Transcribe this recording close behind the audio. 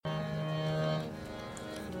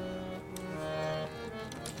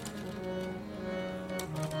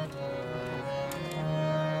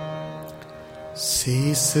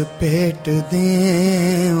ਸੀਸ ਭੇਟ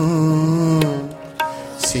ਦੇਉ,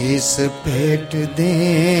 ਸੀਸ ਭੇਟ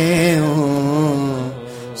ਦੇਉ,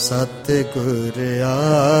 ਸਤਿਗੁਰ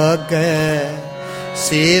ਆਗੈ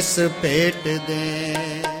ਸੀਸ ਭੇਟ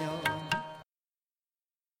ਦੇਉ।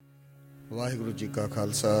 ਵਾਹਿਗੁਰੂ ਜੀ ਕਾ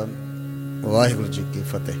ਖਾਲਸਾ, ਵਾਹਿਗੁਰੂ ਜੀ ਕੀ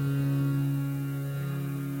ਫਤਿਹ।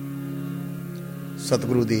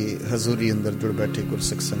 ਸਤਿਗੁਰੂ ਦੀ ਹਜ਼ੂਰੀ ਅੰਦਰ ਜੁੜ ਬੈਠੇ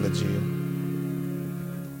ਗੁਰਸਿੱਖ ਸੰਗਤ ਜੀ,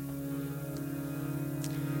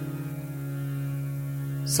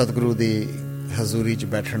 ਸਤਿਗੁਰੂ ਦੀ ਹਜ਼ੂਰੀ 'ਚ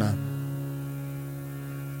ਬੈਠਣਾ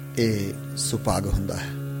ਇਹ ਸੁਭਾਗ ਹੁੰਦਾ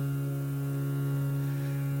ਹੈ।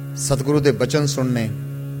 ਸਤਿਗੁਰੂ ਦੇ ਬਚਨ ਸੁਣਨੇ,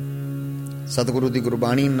 ਸਤਿਗੁਰੂ ਦੀ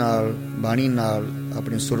ਗੁਰਬਾਣੀ ਨਾਲ, ਬਾਣੀ ਨਾਲ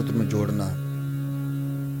ਆਪਣੀ ਸੁਰਤ ਨੂੰ ਜੋੜਨਾ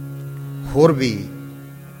ਹੋਰ ਵੀ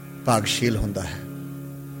ਭਾਗਸ਼ੀਲ ਹੁੰਦਾ ਹੈ।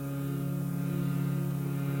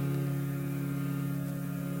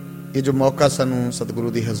 ਇਹ ਜੋ ਮੌਕਾ ਸਾਨੂੰ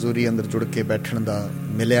ਸਤਿਗੁਰੂ ਦੀ ਹਜ਼ੂਰੀ ਅੰਦਰ ਜੁੜ ਕੇ ਬੈਠਣ ਦਾ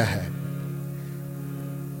ਮਿਲਿਆ ਹੈ,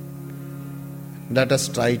 let us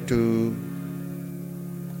try to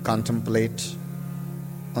contemplate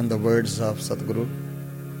on the words of Sadguru.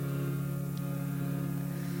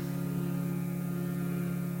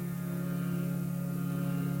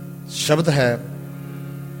 शब्द है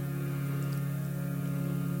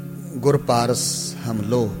गुर पारस हम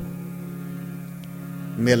लो,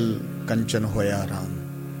 मिल कंचन होया राम।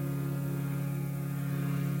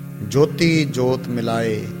 ज्योति जोत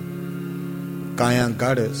मिलाए, काया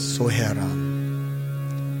गढ़ सोहया राम।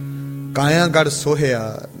 काया गढ़ सोहया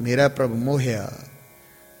मेरा प्रभ मोहया,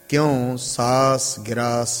 क्यों सास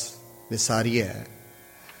गिरास विसारिया।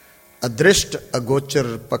 अदृष्ट अगोचर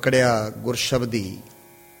पकड़िया गुर शब्दी,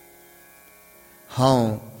 हाँ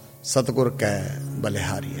सतगुर कै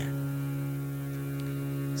बलिहारिया।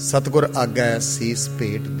 सतगुर आगै सीस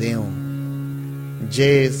भेट देओ,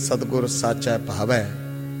 जे सतगुर साचा भावै।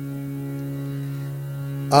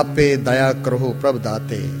 आपे दया करो प्रभ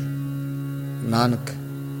दाते, नानक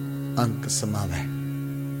अंक समावै।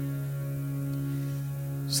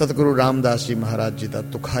 सतगुरु रामदास जी महाराज जी का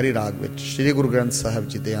तुखारी राग विच श्री गुरु ग्रंथ साहिब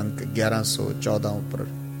जी के अंक 1114 उपर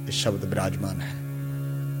यह शब्द विराजमान है।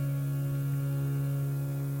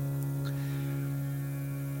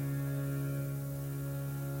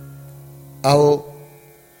 आओ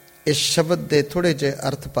इस शब्द के थोड़े जे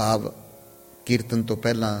अर्थ भाव कीर्तन तो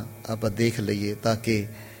पहला आप देख लीए, ताकि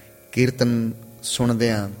कीर्तन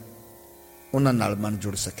सुनदियां उन्हां नाल मन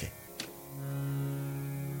जुड़ सके।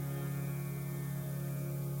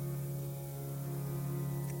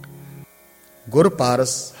 गुर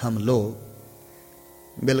पारस हम लो,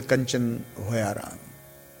 मिल कंचन होया Ram.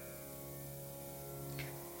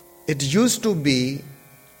 It used to be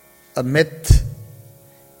a myth.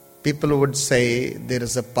 People would say there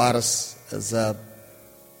is a paras as a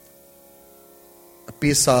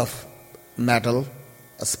piece of metal,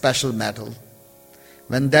 a special metal.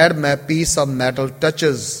 When that piece of metal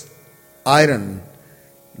touches iron,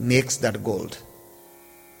 makes that gold.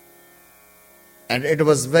 And it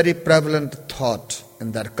was very prevalent thought in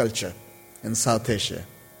that culture in South Asia.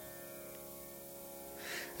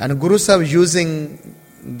 And Guru Sahib using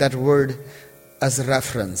that word as a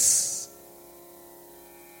reference.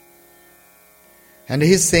 And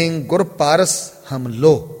he is saying, Gur paras hum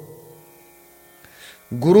lo.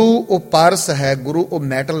 गुरु ओ पारस है, गुरु ओ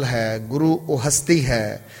metal है, गुरु ओ हस्ती है,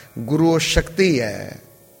 गुरु ओ शक्ति है।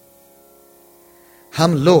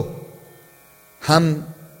 हम लो, हम,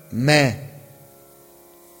 मैं,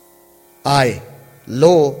 I. Lo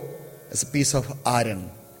is a piece of iron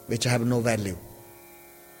which have no value.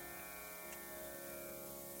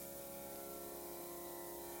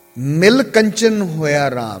 Mil kanchan hoya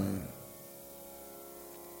Ram.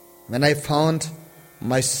 When I found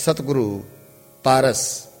my Satguru Paras,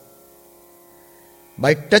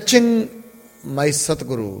 by touching my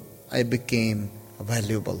Satguru, I became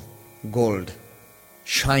valuable, gold,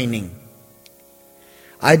 shining.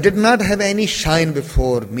 I did not have any shine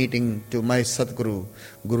before meeting to my Satguru.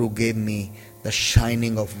 Guru gave me the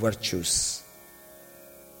shining of virtues.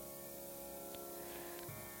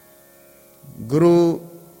 Guru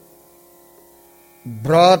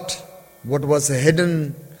brought what was hidden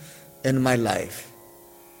in my life.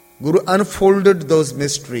 Guru unfolded those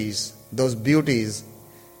mysteries, those beauties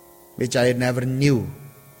which I never knew,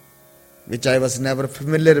 which I was never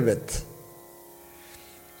familiar with.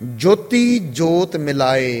 ज्योति जोत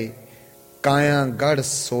मिलाए, काया गढ़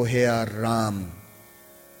सोहया राम।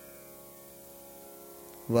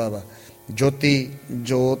 वाह वाह। ज्योति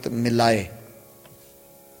जोत मिलाए,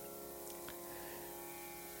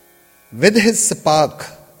 with his spark,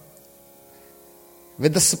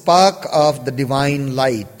 with the spark of the divine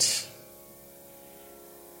light,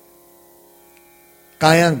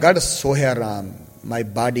 काया गढ़ सोया Ram, my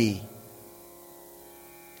body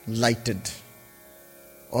lighted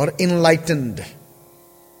or enlightened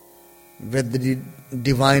with the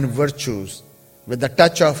divine virtues, with the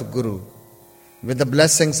touch of Guru, with the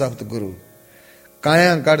blessings of the Guru.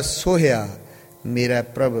 काया गढ़ सोया मेरा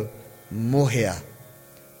प्रभ मोहया,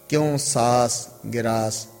 क्यों सास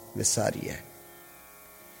गिरास विसारी है।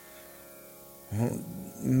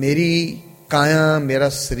 मेरी काया, मेरा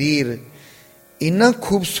शरीर इन्ना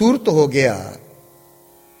खूबसूरत हो गया,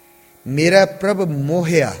 मेरा प्रभ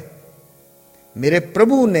मोहया, मेरे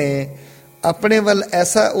प्रभु ने अपने ਵੱਲ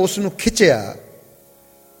ऐसा ਉਸ ਨੂੰ ਖਿੱਚਿਆ,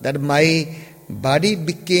 that my body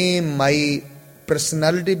became, my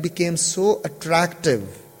personality became so attractive,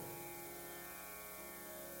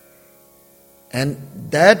 and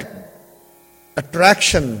that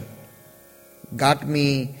attraction got me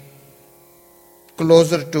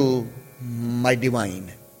closer to my divine.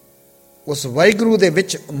 ਉਸ ਵਾਹਿਗੁਰੂ ਦੇ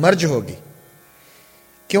ਵਿੱਚ ਮਰਜ ਹੋ ਗਈ।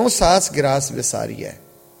 ਕਿਉਂ ਸਾਸ ਗਿਰਾਸ ਵਿਸਾਰੀ ਹੈ।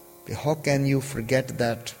 How can you forget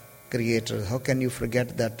that creator? How can you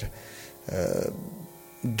forget that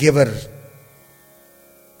giver?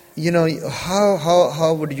 You know,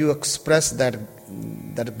 how would you express that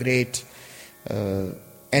great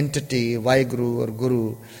entity, Waheguru or Guru?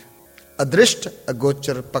 ਅਦ੍ਰਿਸ਼ਟ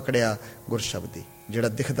ਅਗੋਚਰ ਪਕੜਿਆ ਗੁਰ ਸ਼ਬਦੀ, ਜਿਹੜਾ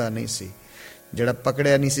ਦਿਖਦਾ ਨਹੀਂ ਸੀ, ਜਿਹੜਾ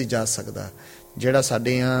ਪਕੜਿਆ ਨਹੀਂ ਸੀ ਜਾ ਸਕਦਾ, ਜਿਹੜਾ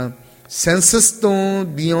ਸਾਡੀਆਂ ਸੈਂਸਸ ਤੋਂ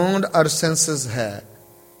ਬਿਯੋਂਡ ਆਰ ਸੈਂਸਸ ਹੈ।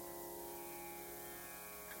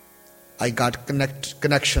 I got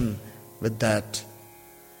connection with that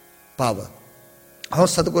power. How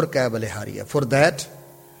Sadguru ਕਹਿ ਬਲਿਹਾਰੀ ਹੈ। For that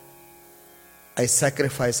I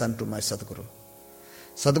sacrifice unto my Sadguru.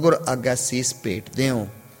 Sadguru ਆਗਿਆ ਸੀਸ ਭੇਟ ਦਿਓ,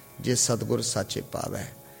 ਜੇ Sadguru ਸਾਚੇ ਪਾਵੈ।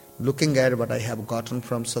 Looking at what I have gotten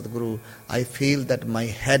from Sadguru, I feel that my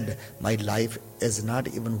head, my life is not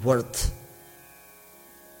even worth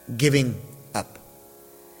giving up.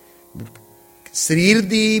 ਸਰੀਰ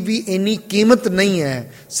ਦੀ ਵੀ ਇੰਨੀ ਕੀਮਤ ਨਹੀਂ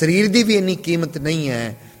ਹੈ, ਸਰੀਰ ਦੀ ਵੀ ਇੰਨੀ ਕੀਮਤ ਨਹੀਂ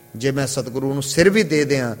ਹੈ, ਜੇ ਮੈਂ ਸਤਿਗੁਰੂ ਨੂੰ ਸਿਰ ਵੀ ਦੇ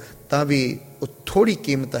ਦਿਆਂ ਤਾਂ ਵੀ ਉਹ ਥੋੜ੍ਹੀ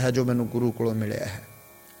ਕੀਮਤ ਹੈ ਜੋ ਮੈਨੂੰ ਗੁਰੂ ਕੋਲੋਂ ਮਿਲਿਆ ਹੈ।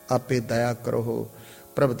 ਆਪੇ ਦਇਆ ਕਰੋ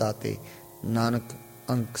ਪ੍ਰਭ ਦਾਤੇ, ਨਾਨਕ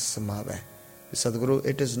ਅੰਕ ਸਮਾਵੈ। ਸਤਿਗੁਰੂ,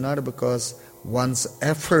 it is not because one's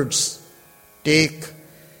efforts take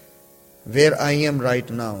where I am right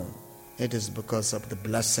now. It is because of the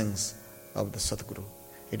blessings of the Sadguru.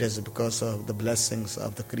 It is because of the blessings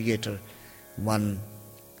of the Creator. One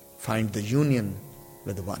find the union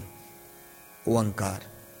with one. Oankar.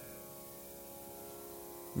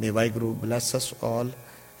 May Vaheguru bless us all.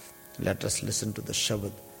 Let us listen to the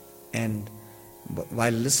Shabad. And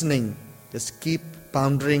while listening, just keep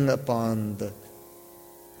pondering upon the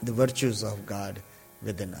virtues of God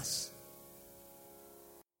within us.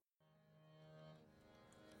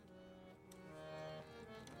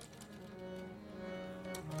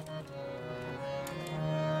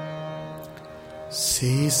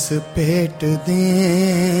 ਸੀਸ ਭੇਟ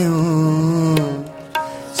ਦੇਉ,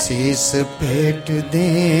 ਸੀਸ ਭੇਟ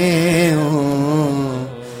ਦੇਉ,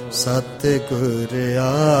 ਸਤਿਗੁਰ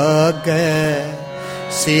ਆਗੈ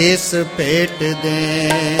ਸੀਸ ਭੇਟ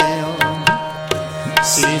ਦੇਉ,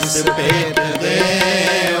 ਸੀਸ ਭੇਟ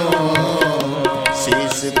ਦੇਉ,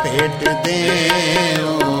 ਸੀਸ ਭੇਟ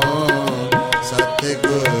ਦੇਉ,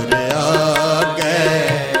 ਸਤਿਗੁਰ ਆਗੈ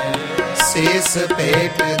ਸੀਸ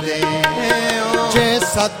ਭੇਟ ਦੇਉ। ਜੇ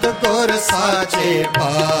ਸਤਿਗੁਰ ਸਾਚੇ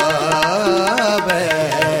ਪਾਵੈ,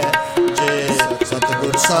 ਜੇ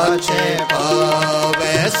ਸਤਿਗੁਰ ਸਾਚੇ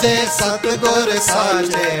ਪਾਵੈ, ਸੇ ਸਤਿਗੁਰ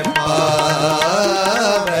ਸਾਚੇ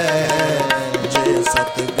ਪਾਵੈ, ਜੇ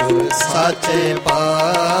ਸਤਿਗੁਰ ਸਾਚੇ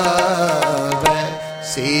ਪਾਵੈ।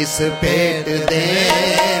 ਸੀਸ ਭੇਟ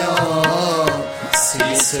ਦੇਉ,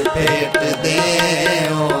 ਸੀਸ ਭੇਟ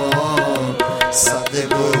ਦੇਉ,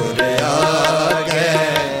 ਸਤਿਗੁਰ ਆਗੈ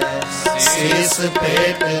ਸੀਸ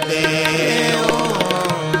ਭੇਟ ਦੇਉ,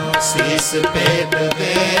 ਸੀਸ ਭੇਟ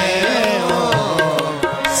ਦੇਉ,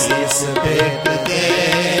 ਸੀਸ ਭੇਟ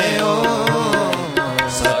ਦੇਉ,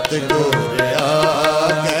 ਸਤਿਗੁਰ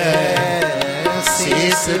ਆਗੈ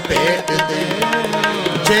ਸੀਸ ਭੇਟ ਦੇਉ।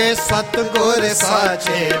 ਜੇ ਸਤਿਗੁਰ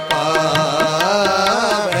ਸਾਚੇ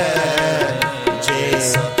ਪਾਵੈ, ਜੇ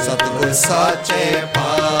ਸਤਿਗੁਰ ਸਾਚੇ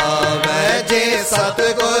ਪਾਵੈ, ਜੇ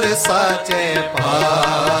ਸਤਿਗੁਰ ਸਾਚੇ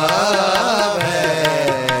ਪਾਵੈ,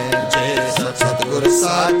 ਜੇ ਸਤਿਗੁਰ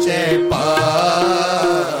ਸਾਚੇ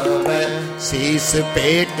ਪਾਵੈ। ਸੀਸ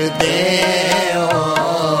ਭੇਟ ਦੇਉ,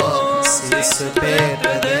 ਸੀਸ ਭੇਟ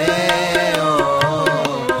ਦੇਉ,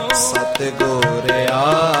 ਸਤਿਗੁਰ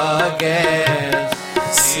ਆਗੈ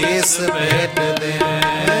ਸੀਸ ਭੇਟ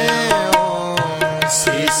ਦੇਉ,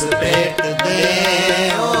 ਸੀਸ ਭੇਟ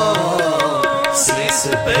ਦੇਉ, ਸੀਸ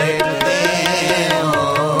ਭੇਟ ਦੇਉ,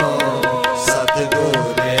 ਸਤਿਗੁਰ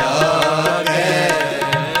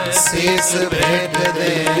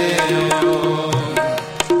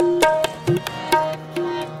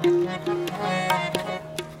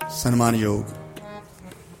ਸਨਮਾਨਯੋਗ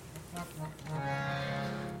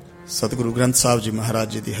ਸਤਿਗੁਰੂ ਗ੍ਰੰਥ ਸਾਹਿਬ ਜੀ ਮਹਾਰਾਜ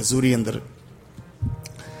ਜੀ ਦੀ ਹਜ਼ੂਰੀ ਅੰਦਰ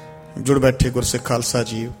ਜੁੜ ਬੈਠੇ ਗੁਰਸਿੱਖ ਖਾਲਸਾ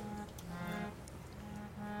ਜੀ,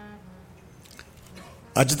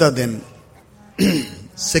 ਅੱਜ ਦਾ ਦਿਨ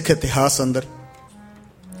ਸਿੱਖ ਇਤਿਹਾਸ ਅੰਦਰ,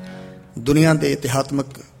 ਦੁਨੀਆ ਦੇ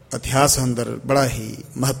ਇਤਿਹਾਤਮਕ ਇਤਿਹਾਸ ਅੰਦਰ ਬੜਾ ਹੀ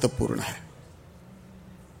ਮਹੱਤਵਪੂਰਨ ਹੈ।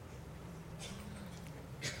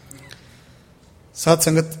 ਸਾਧ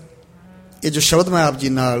ਸੰਗਤ, ਇਹ ਜੋ ਸ਼ਬਦ ਮੈਂ ਆਪ ਜੀ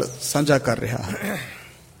ਨਾਲ ਸਾਂਝਾ ਕਰ ਰਿਹਾ ਹਾਂ,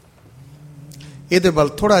 ਇਹਦੇ ਵੱਲ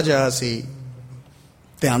ਥੋੜਾ ਜਿਹਾ ਅਸੀਂ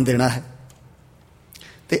ਧਿਆਨ ਦੇਣਾ ਹੈ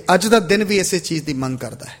ਤੇ ਅੱਜ ਦਾ ਦਿਨ ਵੀ ਇਸੇ ਚੀਜ਼ ਦੀ ਮੰਗ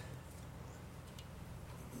ਕਰਦਾ ਹੈ।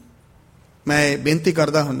 ਮੈਂ ਬੇਨਤੀ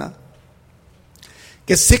ਕਰਦਾ ਹੁੰਨਾ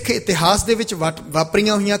ਕਿ ਸਿੱਖ ਇਤਿਹਾਸ ਦੇ ਵਿੱਚ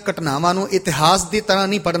ਵਾਪਰੀਆਂ ਹੋਈਆਂ ਘਟਨਾਵਾਂ ਨੂੰ ਇਤਿਹਾਸ ਦੀ ਤਰ੍ਹਾਂ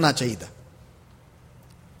ਨਹੀਂ ਪੜ੍ਹਨਾ ਚਾਹੀਦਾ,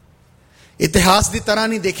 ਇਤਿਹਾਸ ਦੀ ਤਰ੍ਹਾਂ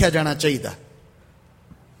ਨਹੀਂ ਦੇਖਿਆ ਜਾਣਾ ਚਾਹੀਦਾ।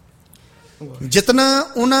 ਜਿਤਨਾ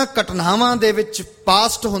ਉਹਨਾਂ ਘਟਨਾਵਾਂ ਦੇ ਵਿੱਚ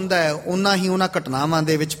ਪਾਸਟ ਹੁੰਦਾ ਹੈ, ਉਨਾ ਹੀ ਉਹਨਾਂ ਘਟਨਾਵਾਂ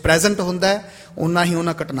ਦੇ ਵਿੱਚ ਪ੍ਰੈਜ਼ੈਂਟ ਹੁੰਦਾ ਹੈ, ਉਨਾ ਹੀ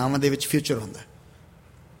ਉਹਨਾਂ ਘਟਨਾਵਾਂ ਦੇ ਵਿੱਚ ਫਿਊਚਰ ਹੁੰਦਾ ਹੈ।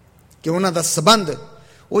 ਕਿ ਉਹਨਾਂ ਦਾ ਸੰਬੰਧ,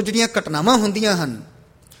 ਉਹ ਜਿਹੜੀਆਂ ਘਟਨਾਵਾਂ ਹੁੰਦੀਆਂ ਹਨ,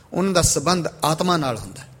 ਉਹਨਾਂ ਦਾ ਸੰਬੰਧ ਆਤਮਾ ਨਾਲ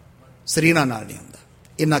ਹੁੰਦਾ, ਸਰੀਰਾਂ ਨਾਲ ਨਹੀਂ ਹੁੰਦਾ।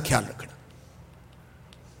 ਇੰਨਾ ਖਿਆਲ ਰੱਖਣਾ।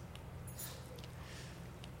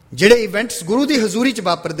 ਜਿਹੜੇ ਇਵੈਂਟਸ ਗੁਰੂ ਦੀ ਹਜ਼ੂਰੀ 'ਚ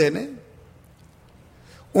ਵਾਪਰਦੇ ਨੇ,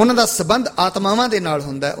 ਉਹਨਾਂ ਦਾ ਸੰਬੰਧ ਆਤਮਾਵਾਂ ਦੇ ਨਾਲ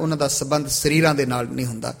ਹੁੰਦਾ, ਉਹਨਾਂ ਦਾ ਸੰਬੰਧ ਸਰੀਰਾਂ ਦੇ ਨਾਲ ਨਹੀਂ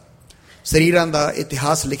ਹੁੰਦਾ। ਸਰੀਰਾਂ ਦਾ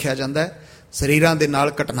ਇਤਿਹਾਸ ਲਿਖਿਆ ਜਾਂਦਾ ਹੈ, ਸਰੀਰਾਂ ਦੇ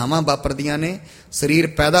ਨਾਲ ਘਟਨਾਵਾਂ ਵਾਪਰਦੀਆਂ ਨੇ, ਸਰੀਰ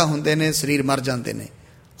ਪੈਦਾ ਹੁੰਦੇ ਨੇ, ਸਰੀਰ ਮਰ ਜਾਂਦੇ ਨੇ,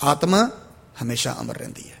 ਆਤਮਾ ਹਮੇਸ਼ਾ ਅਮਰ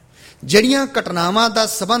ਰਹਿੰਦੀ ਹੈ। ਜਿਹੜੀਆਂ ਘਟਨਾਵਾਂ ਦਾ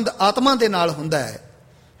ਸੰਬੰਧ ਆਤਮਾ ਦੇ ਨਾਲ ਹੁੰਦਾ ਹੈ,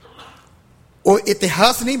 ਉਹ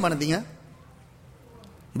ਇਤਿਹਾਸ ਨਹੀਂ ਬਣਦੀਆਂ,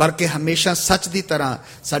 ਬਲਕਿ ਹਮੇਸ਼ਾ ਸੱਚ ਦੀ ਤਰ੍ਹਾਂ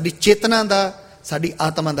ਸਾਡੀ ਚੇਤਨਾ ਦਾ, ਸਾਡੀ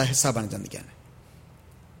ਆਤਮਾ ਦਾ ਹਿੱਸਾ ਬਣ ਜਾਂਦੀਆਂ ਨੇ।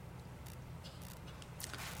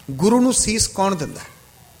 ਗੁਰੂ ਨੂੰ ਸੀਸ ਕੌਣ ਦਿੰਦਾ?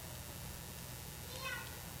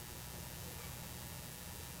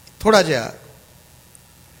 ਥੋੜਾ ਜਿਹਾ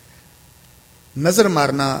ਨਜ਼ਰ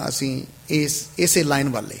ਮਾਰਨਾ ਅਸੀਂ ਇਸੇ ਲਾਈਨ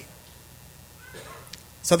ਵਾਲੇ।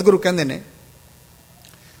 ਸਤਿਗੁਰੂ ਕਹਿੰਦੇ ਨੇ,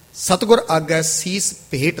 ਸਤਿਗੁਰ ਆਗੈ ਸੀਸ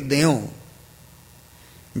ਭੇਟ ਦਿਓ,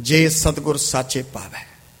 ਜੇ ਸਤਿਗੁਰ ਸਾਚੇ ਪਾਵੈ।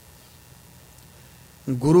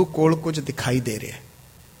 ਗੁਰੂ ਕੋਲ ਕੁਝ ਦਿਖਾਈ ਦੇ ਰਿਹਾ,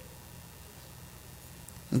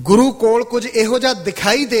 ਗੁਰੂ ਕੋਲ ਕੁਝ ਇਹੋ ਜਿਹਾ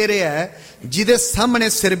ਦਿਖਾਈ ਦੇ ਰਿਹਾ ਹੈ ਜਿਹਦੇ ਸਾਹਮਣੇ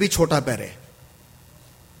ਸਿਰ ਵੀ ਛੋਟਾ ਪੈ ਰਿਹਾ,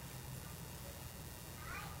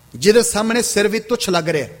 ਜਿਹਦੇ ਸਾਹਮਣੇ ਸਿਰ ਵੀ ਤੁੱਛ ਲੱਗ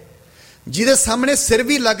ਰਿਹਾ, ਜਿਹਦੇ ਸਾਹਮਣੇ ਸਿਰ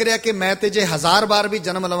ਵੀ ਲੱਗ ਰਿਹਾ ਕਿ ਮੈਂ ਤੇ ਜੇ 1000 ਵਾਰ ਵੀ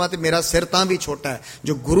ਜਨਮ ਲਵਾਂ ਤੇ ਮੇਰਾ ਸਿਰ ਤਾਂ ਵੀ ਛੋਟਾ ਹੈ,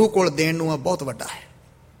 ਜੋ ਗੁਰੂ ਕੋਲ ਦੇਣ ਨੂੰ ਆ ਬਹੁਤ ਵੱਡਾ ਹੈ।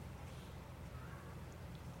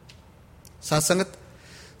 ਸਾਧ ਸੰਗਤ,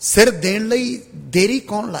 ਸਿਰ ਦੇਣ ਲਈ ਦੇਰੀ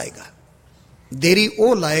ਕੌਣ ਲਾਏਗਾ? ਦੇਰੀ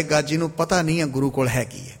ਉਹ ਲਾਏਗਾ ਜਿਹਨੂੰ ਪਤਾ ਨਹੀਂ ਹੈ ਗੁਰੂ ਕੋਲ ਹੈ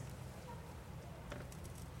ਕੀ ਹੈ,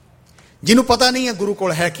 ਜਿਹਨੂੰ ਪਤਾ ਨਹੀਂ ਹੈ ਗੁਰੂ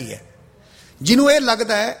ਕੋਲ ਹੈ ਕੀ ਹੈ, ਜਿਹਨੂੰ ਇਹ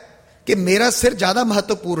ਲੱਗਦਾ ਹੈ ਕਿ ਮੇਰਾ ਸਿਰ ਜ਼ਿਆਦਾ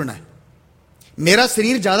ਮਹੱਤਵਪੂਰਨ ਹੈ, ਮੇਰਾ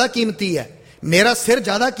ਸਰੀਰ ਜ਼ਿਆਦਾ ਕੀਮਤੀ ਹੈ, ਮੇਰਾ ਸਿਰ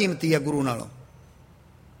ਜ਼ਿਆਦਾ ਕੀਮਤੀ ਹੈ ਗੁਰੂ ਨਾਲੋਂ,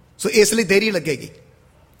 ਸੋ ਇਸ ਲਈ ਦੇਰੀ ਲੱਗੇਗੀ।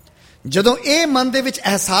 ਜਦੋਂ ਇਹ ਮਨ ਦੇ ਵਿੱਚ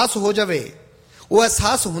ਅਹਿਸਾਸ ਹੋ ਜਾਵੇ, ਉਹ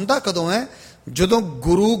ਅਹਿਸਾਸ ਹੁੰਦਾ ਕਦੋਂ ਹੈ? ਜਦੋਂ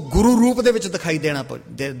ਗੁਰੂ ਰੂਪ ਦੇ ਵਿੱਚ ਦਿਖਾਈ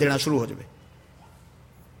ਦੇਣਾ ਸ਼ੁਰੂ ਹੋ ਜਾਵੇ,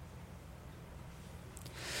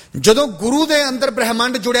 ਜਦੋਂ ਗੁਰੂ ਦੇ ਅੰਦਰ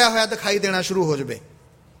ਬ੍ਰਹਿਮੰਡ ਜੁੜਿਆ ਹੋਇਆ ਦਿਖਾਈ ਦੇਣਾ ਸ਼ੁਰੂ ਹੋ ਜਾਵੇ,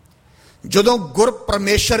 ਜਦੋਂ ਗੁਰ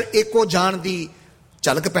ਪਰਮੇਸ਼ਰ ਏਕੋ ਜਾਣ ਦੀ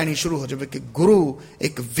ਝਲਕ ਪੈਣੀ ਸ਼ੁਰੂ ਹੋ ਜਾਵੇ ਕਿ ਗੁਰੂ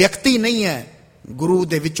ਇੱਕ ਵਿਅਕਤੀ ਨਹੀਂ ਹੈ, ਗੁਰੂ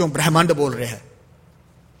ਦੇ ਵਿੱਚੋਂ ਬ੍ਰਹਿਮੰਡ ਬੋਲ ਰਿਹਾ ਹੈ,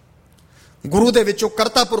 ਗੁਰੂ ਦੇ ਵਿੱਚੋਂ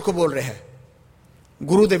ਕਰਤਾ ਪੁਰਖ ਬੋਲ ਰਿਹਾ ਹੈ,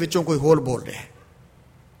 ਗੁਰੂ ਦੇ ਵਿੱਚੋਂ ਕੋਈ ਹੋਰ ਬੋਲ ਰਿਹਾ ਹੈ।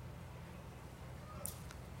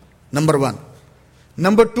 ਨੰਬਰ 1।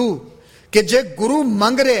 ਨੰਬਰ 2, ਕਿ ਜੇ ਗੁਰੂ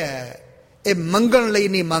ਮੰਗ ਰਿਹਾ ਹੈ, ਇਹ ਮੰਗਣ ਲਈ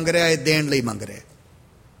ਨਹੀਂ ਮੰਗ ਰਿਹਾ, ਇਹ ਦੇਣ ਲਈ ਮੰਗ ਰਿਹਾ।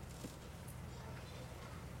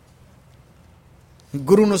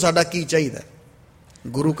 ਗੁਰੂ ਨੂੰ ਸਾਡਾ ਕੀ ਚਾਹੀਦਾ?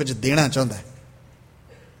 ਗੁਰੂ ਕੁਝ ਦੇਣਾ ਚਾਹੁੰਦਾ ਹੈ,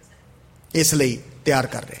 ਇਸ ਲਈ ਤਿਆਰ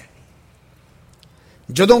ਕਰ ਰਿਹਾ।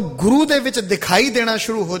 ਜਦੋਂ ਗੁਰੂ ਦੇ ਵਿੱਚ ਦਿਖਾਈ ਦੇਣਾ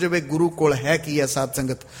ਸ਼ੁਰੂ ਹੋ ਜਾਵੇ ਗੁਰੂ ਕੋਲ ਹੈ ਕੀ ਹੈ, ਸਾਧ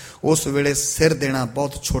ਸੰਗਤ, ਉਸ ਵੇਲੇ ਸਿਰ ਦੇਣਾ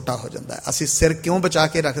ਬਹੁਤ ਛੋਟਾ ਹੋ ਜਾਂਦਾ ਹੈ। ਅਸੀਂ ਸਿਰ ਕਿਉਂ ਬਚਾ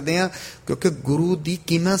ਕੇ ਰੱਖਦੇ ਹਾਂ? ਕਿਉਂਕਿ ਗੁਰੂ ਦੀ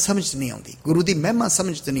ਕੀਮਤ ਸਮਝ ਨਹੀਂ ਆਉਂਦੀ, ਗੁਰੂ ਦੀ ਮਹਿਮਾ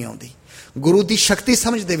ਸਮਝ ਨਹੀਂ ਆਉਂਦੀ, ਗੁਰੂ ਦੀ ਸ਼ਕਤੀ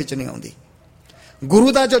ਸਮਝ ਦੇ ਵਿੱਚ ਨਹੀਂ ਆਉਂਦੀ।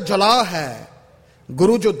 ਗੁਰੂ ਦਾ ਜੋ ਜਲਾਅ ਹੈ,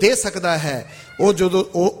 ਗੁਰੂ ਜੋ ਦੇ ਸਕਦਾ ਹੈ, ਉਹ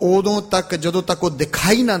ਉਦੋਂ ਤੱਕ ਜਦੋਂ ਤੱਕ ਉਹ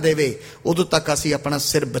ਦਿਖਾਈ ਨਾ ਦੇਵੇ, ਉਦੋਂ ਤੱਕ ਅਸੀਂ ਆਪਣਾ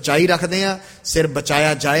ਸਿਰ ਬਚਾਈ ਰੱਖਦੇ ਹਾਂ। ਸਿਰ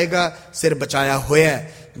ਬਚਾਇਆ ਜਾਏਗਾ, ਸਿਰ ਬਚਾਇਆ ਹੋਇਆ।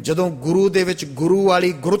 ਜਦੋਂ ਗੁਰੂ ਦੇ ਵਿੱਚ ਗੁਰੂ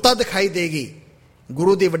ਵਾਲੀ ਗੁਰਤਾ ਦਿਖਾਈ ਦੇਗੀ,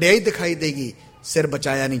 ਗੁਰੂ ਦੀ ਵਡਿਆਈ ਦਿਖਾਈ ਦੇਗੀ, ਸਿਰ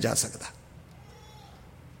ਬਚਾਇਆ ਨਹੀਂ ਜਾ ਸਕਦਾ।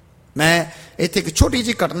 ਮੈਂ ਇੱਥੇ ਇੱਕ ਛੋਟੀ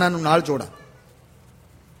ਜਿਹੀ ਘਟਨਾ ਨੂੰ ਨਾਲ ਜੋੜਾਂ।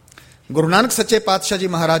 ਗੁਰੂ ਨਾਨਕ ਸੱਚੇ ਪਾਤਸ਼ਾਹ ਜੀ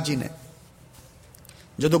ਮਹਾਰਾਜ ਜੀ ਨੇ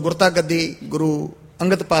ਜਦੋਂ ਗੁਰਤਾ ਗੱਦੀ ਗੁਰੂ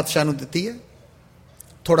ਅੰਗਦ ਪਾਤਸ਼ਾਹ ਨੂੰ ਦਿੱਤੀ ਹੈ,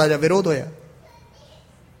 ਥੋੜਾ ਜਿਹਾ ਵਿਰੋਧ ਹੋਇਆ।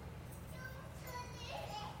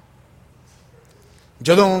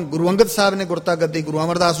 ਜਦੋਂ ਗੁਰੂ ਅੰਗਦ ਸਾਹਿਬ ਨੇ ਗੁਰਤਾ ਗੱਦੀ ਗੁਰੂ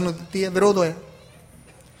ਅਮਰਦਾਸ ਨੂੰ ਦਿੱਤੀ ਹੈ, ਵਿਰੋਧ ਹੋਇਆ।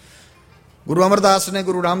 ਗੁਰੂ ਅਮਰਦਾਸ ਨੇ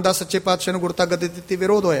ਗੁਰੂ ਰਾਮਦਾਸ ਸੱਚੇ ਪਾਤਸ਼ਾਹ ਨੂੰ ਗੁਰਤਾ ਗੱਦੀ ਦਿੱਤੀ,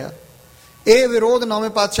 ਵਿਰੋਧ ਹੋਇਆ। ਇਹ ਵਿਰੋਧ 9ਵੇਂ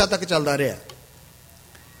ਪਾਤਸ਼ਾਹ ਤੱਕ ਚੱਲਦਾ ਰਿਹਾ।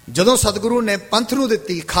 ਜਦੋਂ ਸਤਿਗੁਰੂ ਨੇ ਪੰਥ ਨੂੰ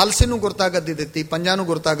ਦਿੱਤੀ, ਖਾਲਸੇ ਨੂੰ ਗੁਰਤਾ ਗੱਦੀ ਦਿੱਤੀ, ਪੰਜਾਂ ਨੂੰ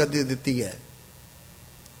ਗੁਰਤਾ ਗੱਦੀ ਦਿੱਤੀ ਹੈ,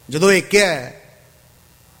 ਜਦੋਂ ਇਹ ਕਿਹਾ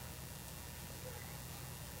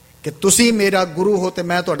ਕਿ ਤੁਸੀਂ ਮੇਰਾ ਗੁਰੂ ਹੋ ਤੇ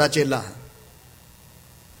ਮੈਂ ਤੁਹਾਡਾ ਚੇਲਾ ਹਾਂ,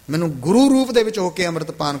 ਮੈਨੂੰ ਗੁਰੂ ਰੂਪ ਦੇ ਵਿੱਚ ਹੋ ਕੇ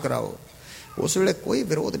ਅੰਮ੍ਰਿਤ ਪਾਨ ਕਰਾਓ, ਉਸ ਵੇਲੇ ਕੋਈ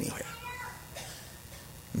ਵਿਰੋਧ ਨਹੀਂ ਹੋਇਆ।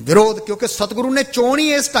 ਵਿਰੋਧ ਕਿਉਂਕਿ ਸਤਿਗੁਰੂ ਨੇ ਚੋਣ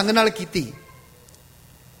ਹੀ ਇਸ ਢੰਗ ਨਾਲ ਕੀਤੀ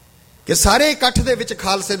ਕਿ ਸਾਰੇ ਇਕੱਠ ਦੇ ਵਿੱਚ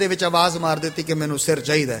ਖਾਲਸੇ ਦੇ ਵਿੱਚ ਆਵਾਜ਼ ਮਾਰ ਦਿੱਤੀ ਕਿ ਮੈਨੂੰ ਸਿਰ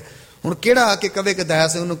ਚਾਹੀਦਾ। ਹੁਣ ਕਿਹੜਾ ਆ ਕੇ ਕਵੇ ਕਿ ਦਇਆ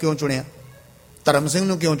ਸਿੰਘ ਨੂੰ ਕਿਉਂ ਚੁਣਿਆ, ਧਰਮ ਸਿੰਘ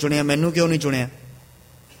ਨੂੰ ਕਿਉਂ ਚੁਣਿਆ, ਮੈਨੂੰ ਕਿਉਂ ਨਹੀਂ ਚੁਣਿਆ?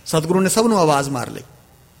 ਸਤਿਗੁਰੂ ਨੇ ਸਭ ਨੂੰ ਆਵਾਜ਼ ਮਾਰ ਲਈ।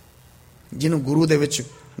 ਜਿਹਨੂੰ ਗੁਰੂ ਦੇ ਵਿੱਚ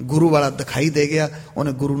ਗੁਰੂ ਵਾਲਾ ਦਿਖਾਈ ਦੇ ਗਿਆ,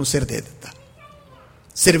 ਉਹਨੇ ਗੁਰੂ ਨੂੰ ਸਿਰ ਦੇ ਦਿੱਤਾ।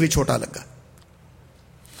 ਸਿਰ ਵੀ ਛੋਟਾ ਲੱਗਾ।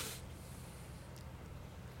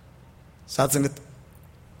 ਸਾਧ ਸੰਗਤ,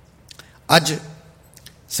 ਅੱਜ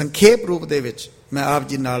ਸੰਖੇਪ ਰੂਪ ਦੇ ਵਿੱਚ ਮੈਂ ਆਪ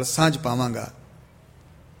ਜੀ ਨਾਲ ਸਾਂਝ ਪਾਵਾਂਗਾ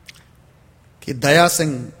ਕਿ ਦਇਆ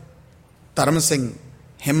ਸਿੰਘ, ਧਰਮ ਸਿੰਘ,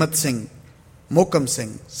 ਹਿੰਮਤ ਸਿੰਘ, ਮੋਹਕਮ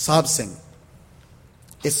ਸਿੰਘ, ਸਾਹਿਬ ਸਿੰਘ,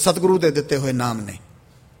 ਇਹ ਸਤਿਗੁਰੂ ਦੇ ਦਿੱਤੇ ਹੋਏ ਨਾਮ ਨੇ।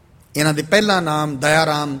 ਇਹਨਾਂ ਦੇ ਪਹਿਲਾ ਨਾਮ ਦਇਆ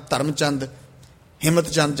ਰਾਮ, ਧਰਮ ਚੰਦ, ਹਿੰਮਤ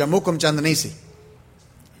ਚੰਦ ਜਾਂ ਮੋਹਕਮ ਚੰਦ ਨਹੀਂ ਸੀ।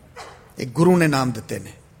 ਇਹ ਗੁਰੂ ਨੇ ਨਾਮ ਦਿੱਤੇ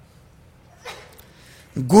ਨੇ।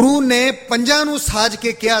 ਗੁਰੂ ਨੇ ਪੰਜਾਂ ਨੂੰ ਸਾਜ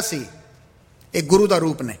ਕੇ ਕਿਹਾ ਸੀ, ਇਹ ਗੁਰੂ ਦਾ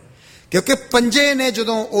ਰੂਪ ਨੇ, ਕਿਉਂਕਿ ਪੰਜੇ ਨੇ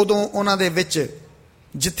ਜਦੋਂ, ਉਦੋਂ ਉਹਨਾਂ ਦੇ ਵਿੱਚ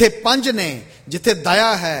ਜਿੱਥੇ ਪੰਜ ਨੇ, ਜਿੱਥੇ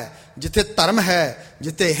ਦਇਆ ਹੈ, ਜਿੱਥੇ ਧਰਮ ਹੈ,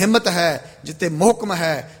 ਜਿੱਥੇ ਹਿੰਮਤ ਹੈ, ਜਿੱਥੇ ਮੋਹਕਮ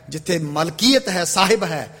ਹੈ, ਜਿੱਥੇ ਮਲਕੀਅਤ ਹੈ, ਸਾਹਿਬ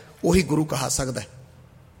ਹੈ, ਉਹੀ ਗੁਰੂ ਕਹਾ ਸਕਦਾ ਹੈ,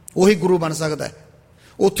 ਉਹੀ ਗੁਰੂ ਬਣ ਸਕਦਾ ਹੈ,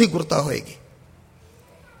 ਉੱਥੇ ਹੀ ਗੁਰਤਾ ਹੋਏਗੀ।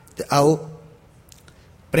 ਤੇ ਆਓ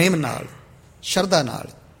ਪ੍ਰੇਮ ਨਾਲ, ਸ਼ਰਧਾ ਨਾਲ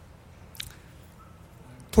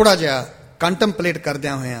ਥੋੜਾ ਜਿਹਾ ਕੰਟੈਂਪਲੇਟ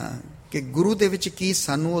ਕਰਦਿਆਂ ਹੋਇਆਂ ਕਿ ਗੁਰੂ ਦੇ ਵਿੱਚ ਕੀ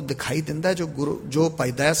ਸਾਨੂੰ ਉਹ ਦਿਖਾਈ ਦਿੰਦਾ ਜੋ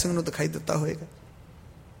ਭਾਈ ਦਇਆ ਸਿੰਘ ਨੂੰ ਦਿਖਾਈ ਦਿੱਤਾ ਹੋਏਗਾ।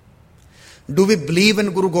 Do we believe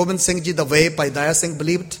in Guru Gobind Singh Ji the way Bhai Daya Singh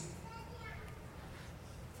believed?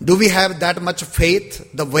 Do we have that much faith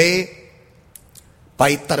the way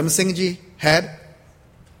Bhai Dharam Singh Ji had?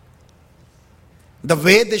 The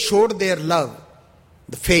way they showed their love,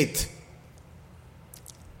 the faith,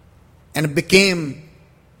 and became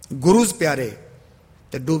Guru's pyare,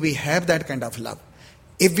 that do we have that kind of love?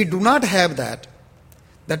 If we do not have that,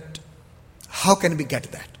 how can we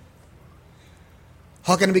get that?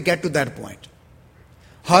 How can we get to that point?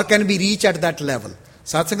 How can we reach at that level?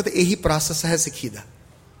 ਸਾਧ ਸੰਗਤ, ਇਹੀ process ਹੈ ਸਿੱਖੀ ਦਾ,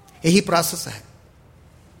 ਇਹੀ process ਹੈ।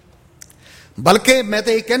 ਬਲਕਿ ਮੈਂ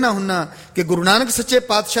ਤਾਂ ਇਹ ਕਹਿਣਾ ਹੁੰਨਾ ਕਿ ਗੁਰੂ ਨਾਨਕ ਸੱਚੇ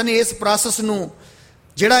ਪਾਤਸ਼ਾਹ ਨੇ ਇਸ ਪ੍ਰੋਸੈਸ ਨੂੰ,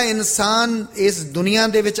 ਜਿਹੜਾ ਇਨਸਾਨ ਇਸ ਦੁਨੀਆ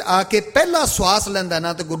ਦੇ ਵਿੱਚ ਆ ਕੇ ਪਹਿਲਾ ਸਵਾਸ ਲੈਂਦਾ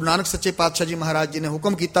ਨਾ, ਤੇ ਗੁਰੂ ਨਾਨਕ ਸੱਚੇ ਪਾਤਸ਼ਾਹ ਜੀ ਮਹਾਰਾਜ ਜੀ ਨੇ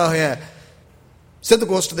ਹੁਕਮ ਕੀਤਾ ਹੋਇਆ ਹੈ ਸਿੱਧ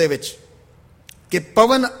ਗੋਸ਼ਟ ਦੇ ਵਿੱਚ ਕਿ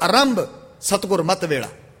ਪਵਨ ਆਰੰਭ ਸਤਿਗੁਰ ਮਤ ਵੇਲਾ।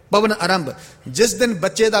 ਪਵਨ ਆਰੰਭ, ਜਿਸ ਦਿਨ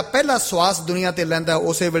ਬੱਚੇ ਦਾ ਪਹਿਲਾ ਸਵਾਸ ਦੁਨੀਆ ਤੇ ਲੈਂਦਾ,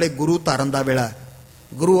 ਉਸੇ ਵੇਲੇ ਗੁਰੂ ਧਾਰਨ ਦਾ ਵੇਲਾ ਹੈ।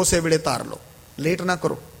 ਗੁਰੂ ਉਸੇ ਵੇਲੇ ਧਾਰ ਲਓ, ਲੇਟ ਨਾ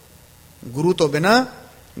ਕਰੋ। ਗੁਰੂ ਤੋਂ ਬਿਨਾਂ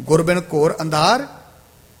ਗੁਰ ਬਿਨ ਘੋਰ ਅੰਧਾਰ,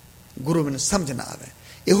 ਗੁਰੂ ਬਿਨ ਸਮਝ ਨਾ ਆਵੇ।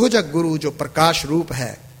 ਇਹੋ ਜਿਹਾ ਗੁਰੂ ਜੋ ਪ੍ਰਕਾਸ਼ ਰੂਪ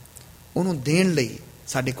ਹੈ, ਉਹਨੂੰ ਦੇਣ ਲਈ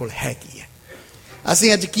ਸਾਡੇ ਕੋਲ ਹੈ ਕੀ ਹੈ?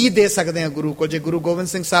 ਅਸੀਂ ਅੱਜ ਕੀ ਦੇ ਸਕਦੇ ਹਾਂ ਗੁਰੂ ਕੋਲ? ਜੇ ਗੁਰੂ ਗੋਬਿੰਦ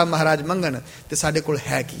ਸਿੰਘ ਸਾਹਿਬ ਮਹਾਰਾਜ ਮੰਗਣ ਤੇ ਸਾਡੇ ਕੋਲ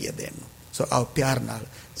ਹੈ ਕੀ ਹੈ ਦੇਣ ਨੂੰ? ਸੋ ਆਓ ਪਿਆਰ ਨਾਲ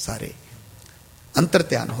ਸਾਰੇ ਅੰਤਰ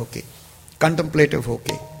ਧਿਆਨ ਹੋ ਕੇ, ਕੰਟੈਂਪਲੇਟਿਵ ਹੋ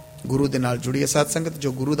ਕੇ ਗੁਰੂ ਦੇ ਨਾਲ ਜੁੜੀਏ। ਸਾਧ ਸੰਗਤ,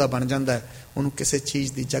 ਜੋ ਗੁਰੂ ਦਾ ਬਣ ਜਾਂਦਾ ਹੈ, ਉਹਨੂੰ ਕਿਸੇ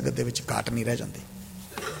ਚੀਜ਼ ਦੀ ਜਗਤ ਦੇ ਵਿੱਚ ਘਾਟ ਨਹੀਂ ਰਹਿ ਜਾਂਦੀ।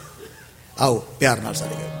 ਆਓ ਪਿਆਰ ਨਾਲ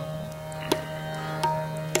ਸਾਰੇ ਗਏ।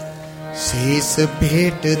 ਸੀਸ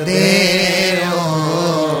ਭੇਟ ਦੇਓ,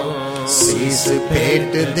 ਸੀਸ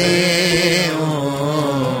ਭੇਟ ਦੇਓ,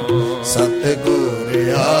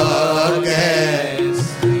 ਸਤਿਗੁਰ ਆਗੇ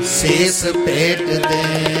ਸੀਸ ਭੇਟ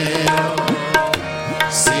ਦੇਓ,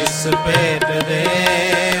 ਸੀਸ ਭੇਟ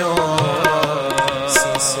ਦੇਓ,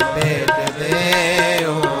 ਸੀਸ ਭੇਟ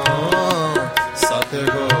ਦੇਓ,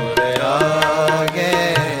 ਸਤਿਗੁਰ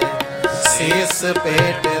ਆਗੇ ਸੀਸ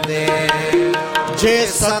ਭੇਟ ਦੇਓ। ਜੇ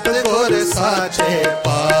ਸਤਿਗੁਰ ਸਾਚੇ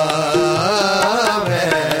ਪਾਵੇ,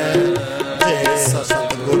 ਜੇ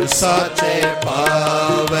ਸਤਿਗੁਰ ਸਾਚੇ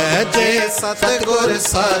ਪਾਵੇ, ਜੇ ਸਤਿਗੁਰ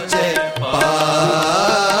ਸਾਚੇ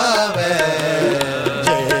ਪਾਵੇ,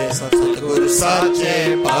 ਜੇ ਸਤਿਗੁਰ ਸਾਚੇ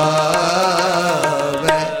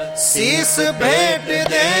ਪਾਵੇ, ਸੀਸ ਭੇਟ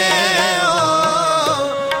ਦੇਓ,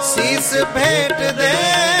 ਸੀਸ ਭੇਟ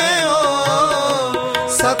ਦੇਓ,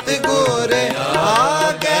 ਸਤਿਗੁਰ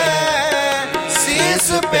ਆਗੇ ਸੀਸ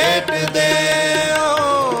ਭੇਟ ਦੇਓ,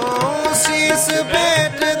 ਸੀਸ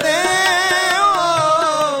ਭੇਟ ਦੇਓ,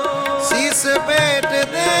 ਸੀਸ ਭੇਟ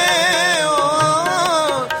ਦੇਓ,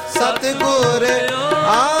 ਸਤਿਗੁਰ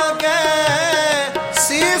ਆਗੇ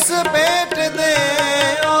ਸੀਸ ਭੇਟ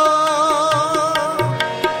ਦੇਓ।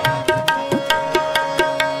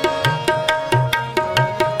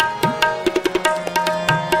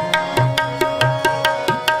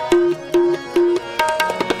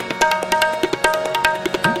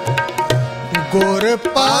 गुर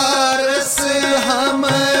पारस हम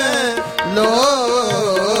लो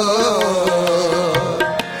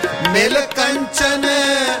मिल कंचन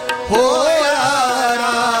होया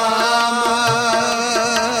राम।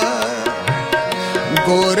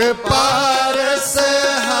 गुर पारस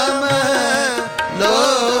हम लो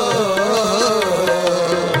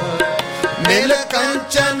मिल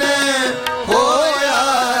कंचन होया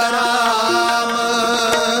राम।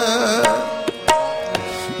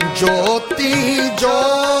 ज्योति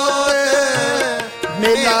ज्योत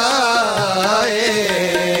मिलाए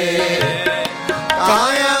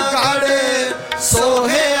काया गढ़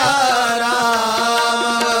सोहया राम।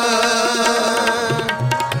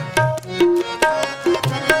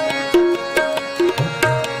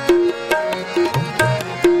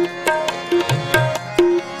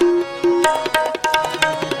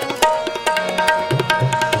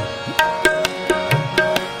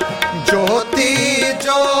 ज्योति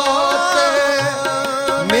ज्योत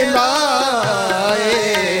मिलाए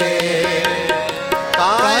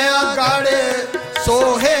काया गढ़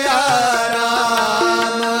सोहया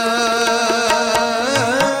राम।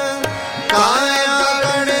 काया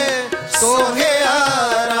गढ़ सोहया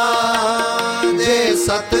राम। जे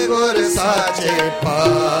सतगुर साचे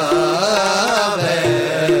पावे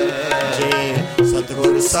जे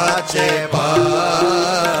सतगुर साचे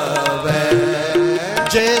पावे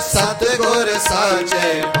जे सतगुर साचे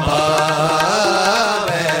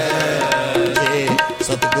पावे जे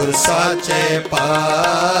सतगुर साचे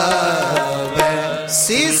पावे।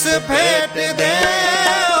 शीस फेट दे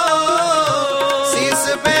शीस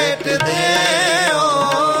फेट दे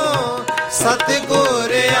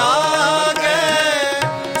सतगुर आगे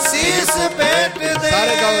शीस फेट दे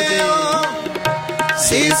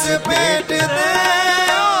शीस फेट दे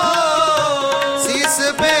शीस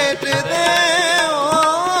फेट दे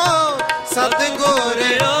सतगुर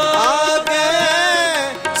आगे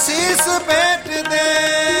शीस फेट दे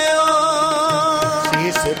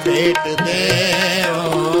शीस फेट दे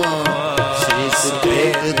शीस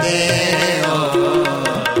फेट दे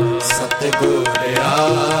सतगुर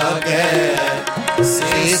आगे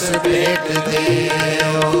शीस फेट दे।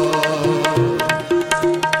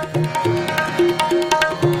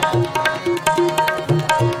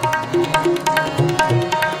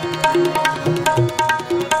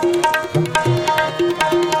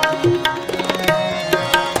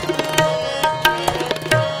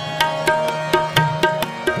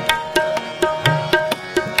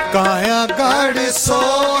 काया गढ़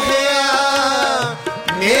सोहया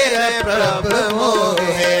मेरे प्रभ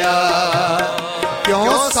मोहया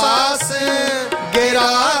क्यों सास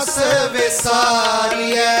गिरास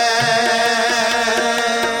विसारिए।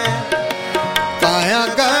 काया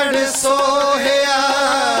गढ़ सोहया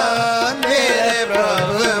मेरे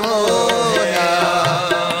प्रभ मोहया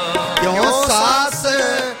क्यों सास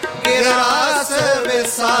गिरास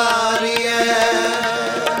विसारिए।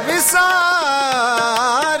 विसारिए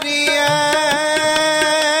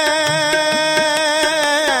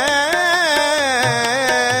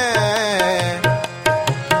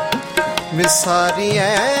विसारिए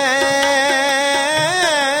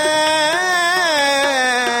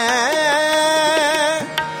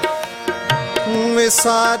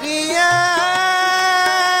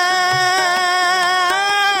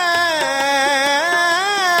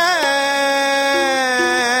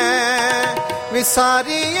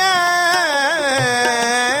विसारिए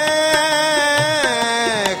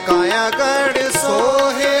काया गढ़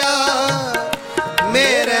सोहया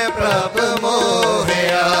मेरे प्रभ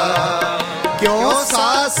मोहया क्यों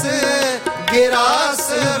सास गिरास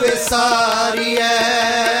विसारिए।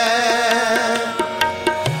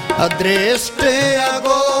 अदृष्ट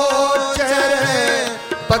अगोचर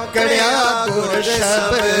पकड़िया गुर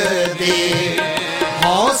शब्दी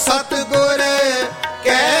हों सतगुर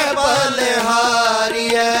कै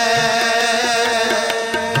बलिहारिए।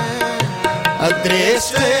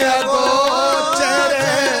 अदृष्ट अगोचर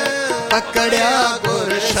पकड़िया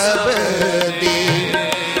गुर शब्दी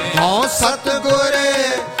हों सतगुर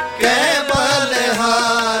कै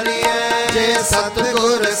बलिहारिए। जे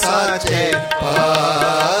सतगुर साचे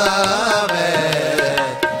पावे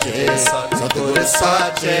जे सतगुर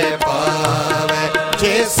साचे पावे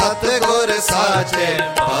जे सतगुर साचे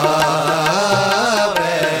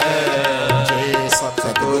पावे जे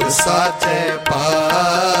सतगुर साचे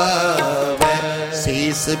पावे।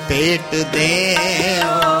 शीस पेट दे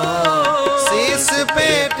शीस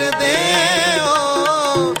पेट दे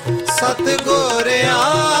सतगुर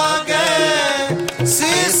आगे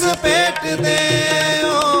शीस पेट दे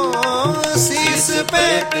शीस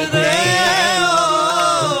पेट दे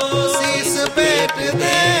शीस पेट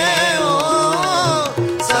दे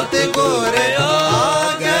सतगुर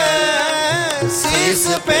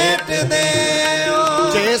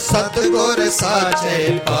ਸਤਿਗੁਰ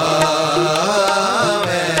ਸਾਚੇ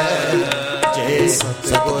ਪਾਵੈ, ਜੇ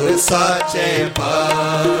ਸਤਿਗੁਰ ਸਾਚੇ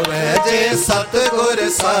ਪਾਵੈ, ਜੇ ਸਤਿਗੁਰ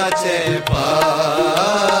ਸਾਚੇ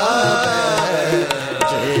ਪਾਵੈ,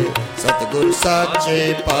 ਜੇ ਸਤਿਗੁਰ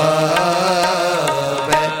ਸਾਚੇ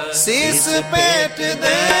ਪਾਵੈ। ਸੀਸ ਭੇਟ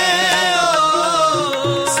ਦਿਓ,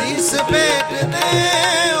 ਸੀਸ ਭੇਟ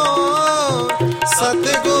ਦਿਓ,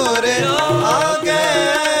 ਸਤਿਗੁਰ ਆਗੇ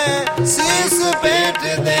ਸੀਸ ਭੇਟ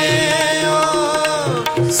ਦਿਓ,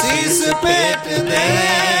 ਸੀਸ ਭੇਟ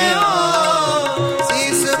ਦਿਓ,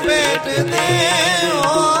 ਸੀਸ ਭੇਟ ਦਿਓ,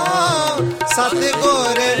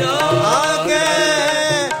 ਸਤਿਗੁਰ ਆਗੇ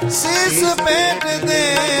ਸੀਸ ਭੇਟ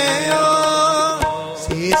ਦਿਓ,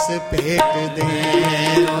 ਸੀਸ ਭੇਟ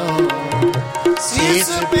ਦਿਓ, ਸੀਸ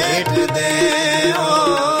ਭੇਟ ਦਿਓ,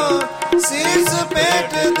 ਸੀਸ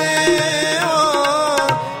ਭੇਟ ਦਿਓ,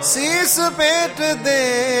 ਸੀਸ ਭੇਟ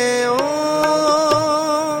ਦਿਓ।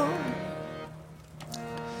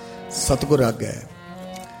 ਸਤਿਗੁਰ ਆਗੇ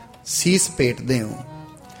ਸੀਸ ਭੇਟ ਦਿਓ।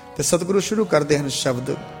 ਤੇ ਸਤਿਗੁਰੂ ਸ਼ੁਰੂ ਕਰਦੇ ਹਨ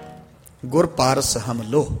ਸ਼ਬਦ, ਗੁਰ ਪਾਰਸ ਹਮ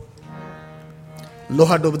ਲੋਹ।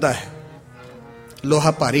 ਲੋਹਾ ਡੁੱਬਦਾ ਹੈ,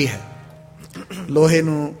 ਲੋਹਾ ਭਾਰੀ ਹੈ, ਲੋਹੇ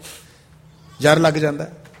ਨੂੰ ਜ਼ਰ ਲੱਗ ਜਾਂਦਾ,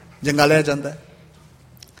 ਜੰਗਾਲਿਆ ਜਾਂਦਾ।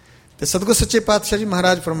 ਤੇ ਸਤਿਗੁਰ ਸੱਚੇ ਪਾਤਸ਼ਾਹ ਜੀ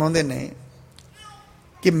ਮਹਾਰਾਜ ਫਰਮਾਉਂਦੇ ਨੇ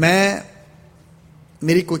ਕਿ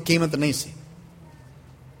ਮੇਰੀ ਕੋਈ ਕੀਮਤ ਨਹੀਂ ਸੀ,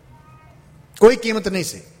 ਕੋਈ ਕੀਮਤ ਨਹੀਂ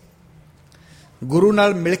ਸੀ। ਗੁਰੂ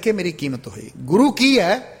ਨਾਲ ਮਿਲ ਕੇ ਮੇਰੀ ਕੀਮਤ ਹੋਈ। ਗੁਰੂ ਕੀ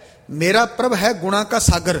ਹੈ? ਮੇਰਾ ਪ੍ਰਭ ਹੈ ਗੁਣਾ ਕਾ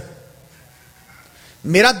ਸਾਗਰ।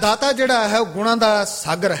 ਮੇਰਾ ਦਾਤਾ ਜਿਹੜਾ ਹੈ ਉਹ ਗੁਣਾ ਦਾ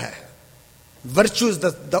ਸਾਗਰ ਹੈ, virtues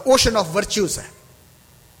the ocean of virtues ਹੈ।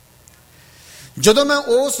 ਜਦੋਂ ਮੈਂ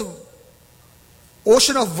ਉਸ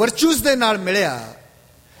ਓਸ਼ਨ ਆਫ ਵਰਚੂਜ਼ ਦੇ ਨਾਲ ਮਿਲਿਆ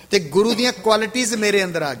ਤੇ ਗੁਰੂ ਦੀਆਂ ਕੁਆਲਿਟੀਜ਼ ਮੇਰੇ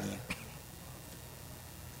ਅੰਦਰ ਆ ਗਈਆਂ,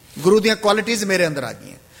 ਗੁਰੂ ਦੀਆਂ ਕੁਆਲਿਟੀਜ਼ ਮੇਰੇ ਅੰਦਰ ਆ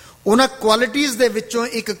ਗਈਆਂ। ਉਹਨਾਂ ਕੁਆਲਿਟੀਜ਼ ਦੇ ਵਿੱਚੋਂ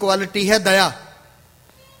ਇੱਕ ਕੁਆਲਿਟੀ ਹੈ ਦਇਆ।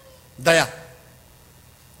 ਦਇਆ।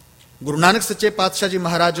 ਗੁਰੂ ਨਾਨਕ ਸੱਚੇ ਪਾਤਸ਼ਾਹ ਜੀ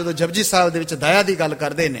ਮਹਾਰਾਜ ਜਦੋਂ ਜਪਜੀ ਸਾਹਿਬ ਦੇ ਵਿੱਚ ਦਇਆ ਦੀ ਗੱਲ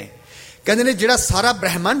ਕਰਦੇ ਨੇ, ਕਹਿੰਦੇ ਨੇ ਜਿਹੜਾ ਸਾਰਾ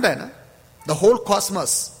ਬ੍ਰਹਿਮੰਡ ਹੈ ਨਾ, the whole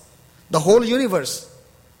cosmos, the whole universe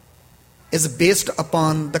is based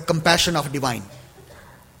upon the compassion of divine।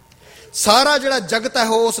 ਸਾਰਾ ਜਿਹੜਾ ਜਗਤ ਹੈ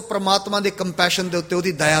ਉਹ ਉਸ ਪ੍ਰਮਾਤਮਾ ਦੇ ਕੰਪੈਸ਼ਨ ਦੇ ਉੱਤੇ,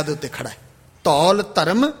 ਉਹਦੀ ਦਇਆ ਦੇ ਉੱਤੇ ਖੜਾ ਹੈ। ਧੌਲ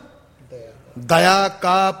ਧਰਮ ਦਇਆ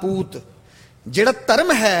ਕਾ ਪੂਤ। ਜਿਹੜਾ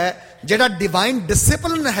ਧਰਮ ਹੈ, ਜਿਹੜਾ ਡਿਵਾਈਨ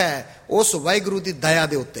ਡਿਸਿਪਲਿਨ ਹੈ, ਉਸ ਵਾਹਿਗੁਰੂ ਦੀ ਦਇਆ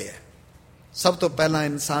ਦੇ ਉੱਤੇ ਹੈ। ਸਭ ਤੋਂ ਪਹਿਲਾਂ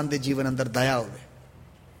ਇਨਸਾਨ ਦੇ ਜੀਵਨ ਅੰਦਰ ਦਇਆ ਹੋਵੇ।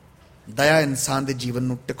 ਦਇਆ ਇਨਸਾਨ ਦੇ ਜੀਵਨ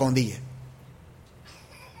ਨੂੰ ਟਿਕਾਉਂਦੀ ਹੈ,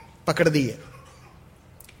 ਪਕੜਦੀ ਹੈ।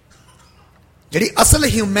 ਜਿਹੜੀ ਅਸਲ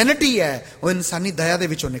ਹਿਊਮੈਨਿਟੀ ਹੈ ਉਹ ਇਨਸਾਨੀ ਦਇਆ ਦੇ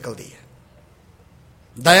ਵਿੱਚੋਂ ਨਿਕਲਦੀ ਹੈ।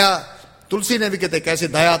 ਦਇਆ, ਤੁਲਸੀ ਨੇ ਵੀ ਕਿਤੇ ਕੈਸੇ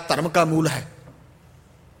ਦਇਆ ਧਰਮ ਕਾ ਮੂਲ ਹੈ।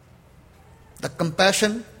 ਦ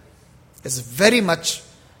compassion is very much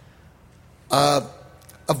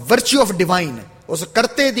a virtue of divine। ਉਸ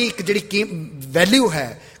ਕਰਤੇ ਦੀ ਇੱਕ ਜਿਹੜੀ ਵੈਲਿਊ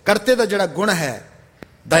ਹੈ, ਕਰਤੇ ਦਾ ਜਿਹੜਾ ਗੁਣ ਹੈ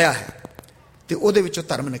ਦਇਆ ਹੈ, ਤੇ ਉਹਦੇ ਵਿੱਚੋਂ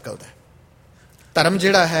ਧਰਮ ਨਿਕਲਦਾ ਹੈ। ਧਰਮ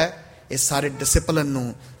ਜਿਹੜਾ ਹੈ ਇਹ ਸਾਰੇ ਡਿਸਿਪਲਿਨ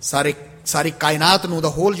ਨੂੰ, ਸਾਰੀ ਕਾਇਨਾਤ ਨੂੰ,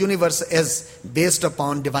 the whole universe is based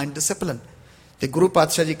upon divine discipline। ਤੇ ਗੁਰੂ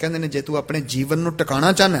ਪਾਤਸ਼ਾਹ ਜੀ ਕਹਿੰਦੇ ਨੇ ਜੇ ਤੂੰ ਆਪਣੇ ਜੀਵਨ ਨੂੰ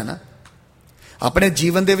ਟਿਕਾਣਾ ਚਾਹੁੰਦਾ ਨਾ, ਆਪਣੇ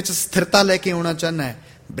ਜੀਵਨ ਦੇ ਵਿੱਚ ਸਥਿਰਤਾ ਲੈ ਕੇ ਆਉਣਾ ਚਾਹੁੰਦਾ ਹੈ,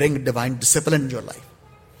 bring divine discipline in your life।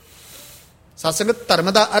 ਸਾਧ ਸੰਗਤ,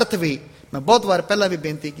 ਧਰਮ ਦਾ ਅਰਥ ਵੀ ਮੈਂ ਬਹੁਤ ਵਾਰ ਪਹਿਲਾਂ ਵੀ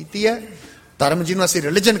ਬੇਨਤੀ ਕੀਤੀ ਹੈ। ਧਰਮ ਜਿਹਨੂੰ ਅਸੀਂ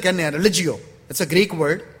ਰਿਲੀਜਨ ਕਹਿੰਦੇ ਹਾਂ, ਰਿਲੀਜੀਓ, it's a Greek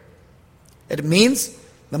word. It means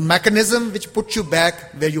the mechanism which put you back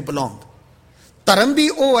where you belong. ਧਰਮ ਵੀ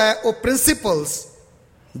ਉਹ ਹੈ, ਉਹ principals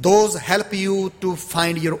those help you to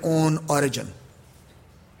find your own ਔਰਿਜਨ।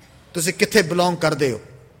 ਤੁਸੀਂ ਕਿੱਥੇ ਬਿਲੋਂਗ ਕਰਦੇ ਹੋ।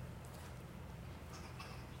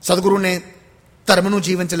 ਸਤਿਗੁਰੂ ਨੇ ਧਰਮ ਨੂੰ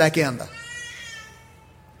ਜੀਵਨ 'ਚ ਲੈ ਕੇ ਆਂਦਾ,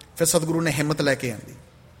 ਫਿਰ ਸਤਿਗੁਰੂ ਨੇ ਹਿੰਮਤ ਲੈ ਕੇ ਆਂਦੀ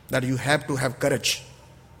that you have to have courage।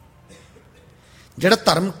 ਜਿਹੜਾ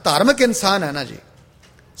ਧਾਰਮਿਕ ਇਨਸਾਨ ਹੈ ਨਾ ਜੀ,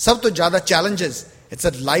 ਸਭ ਤੋਂ ਜ਼ਿਆਦਾ challenges, it's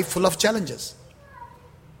a life full of challenges.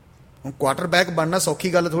 ਹੁਣ ਕੁਆਟਰਬੈਕ ਬਣਨਾ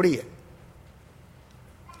ਸੌਖੀ ਗੱਲ ਥੋੜੀ ਹੈ।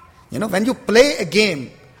 when you play a game,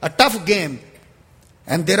 a tough game,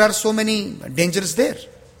 and there are so many dangers there।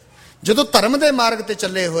 ਜਦੋਂ ਧਰਮ ਦੇ ਮਾਰਗ ਤੇ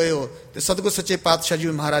ਚੱਲੇ ਹੋਏ ਹੋ ਤੇ ਸਤਿਗੁਰ ਸੱਚੇ ਪਾਤਸ਼ਾਹ ਜੀ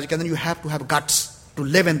ਮਹਾਰਾਜ ਕਹਿੰਦੇ you have to have guts to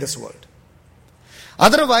live in this world।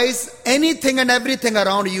 Otherwise, anything and everything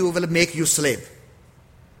around you will make you slave।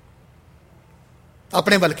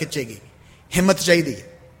 ਆਪਣੇ ਵੱਲ ਖਿੱਚੇਗੀ। ਹਿੰਮਤ ਚਾਹੀਦੀ ਹੈ।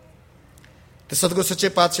 ਤੇ ਸਤਿਗੁਰ ਸੱਚੇ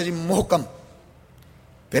ਪਾਤਸ਼ਾਹ ਜੀ ਮੁਹਕਮ,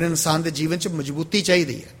 ਫਿਰ ਇਨਸਾਨ ਦੇ ਜੀਵਨ 'ਚ ਮਜ਼ਬੂਤੀ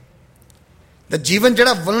ਚਾਹੀਦੀ ਹੈ। ਤੇ ਜੀਵਨ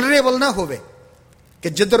ਜਿਹੜਾ ਵਲਨਰੇਬਲ ਨਾ ਹੋਵੇ ਕਿ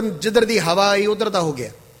ਜਿੱਧਰ ਦੀ ਹਵਾ आई उधर ਦਾ हो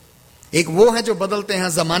गया। एक वो है जो बदलते हैं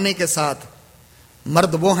जमाने के साथ,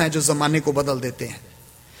 मर्द वो हैं जो जमाने को बदल देते हैं।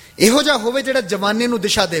 ਇਹੋ ਜਿਹਾ ਹੋਵੇ ਜਿਹੜਾ ਜਵਾਨੀ ਨੂੰ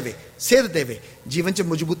ਦਿਸ਼ਾ ਦੇਵੇ, ਸੇਧ ਦੇਵੇ, ਜੀਵਨ 'ਚ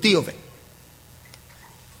ਮਜ਼ਬੂਤੀ ਹੋਵੇ।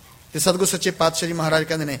 ਤੇ ਸਤਿਗੁਰ ਸੱਚੇ ਪਾਤਸ਼ਾਹ ਜੀ ਮਹਾਰਾਜ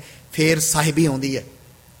ਕਹਿੰਦੇ ਨੇ ਫੇਰ ਸਾਹਿਬੀ ਆਉਂਦੀ ਹੈ,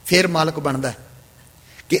 ਫੇਰ ਮਾਲਕ ਬਣਦਾ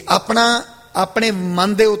ਕਿ ਆਪਣਾ ਆਪਣੇ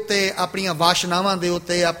ਮਨ ਦੇ ਉੱਤੇ, ਆਪਣੀਆਂ ਵਾਸ਼ਨਾਵਾਂ ਦੇ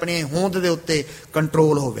ਉੱਤੇ, ਆਪਣੇ ਹੋਂਦ ਦੇ ਉੱਤੇ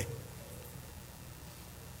ਕੰਟਰੋਲ ਹੋਵੇ।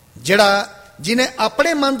 ਜਿਹਨੇ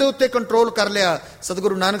ਆਪਣੇ ਮਨ ਦੇ ਉੱਤੇ ਕੰਟਰੋਲ ਕਰ ਲਿਆ,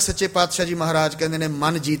 ਸਤਿਗੁਰੂ ਨਾਨਕ ਸੱਚੇ ਪਾਤਸ਼ਾਹ ਜੀ ਮਹਾਰਾਜ ਕਹਿੰਦੇ ਨੇ,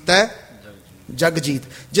 ਮਨ ਜੀਤਾ ਜਗ ਜੀਤ।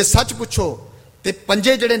 ਜੇ ਸੱਚ ਪੁੱਛੋ ਤੇ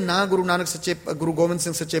ਪੰਜੇ ਜਿਹੜੇ ਨਾਂ ਗੁਰੂ ਗੋਬਿੰਦ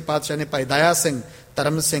ਸਿੰਘ ਸੱਚੇ ਪਾਤਸ਼ਾਹ ਨੇ, ਭਾਈ ਦਇਆ ਸਿੰਘ,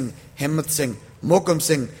 ਧਰਮ ਸਿੰਘ, ਹਿੰਮਤ ਸਿੰਘ, ਮੋਹਕਮ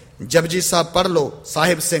ਸਿੰਘ, ਜਪਜੀ ਸਾਹਿਬ ਪੜ੍ਹ ਲਓ,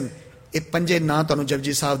 ਸਾਹਿਬ ਸਿੰਘ, ਇਹ ਪੰਜੇ ਨਾਂ ਤੁਹਾਨੂੰ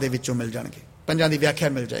ਜਪਜੀ ਸਾਹਿਬ ਦੇ ਵਿੱਚੋਂ ਮਿਲ ਜਾਣਗੇ। ਪੰਜਾਂ ਦੀ ਵਿਆਖਿਆ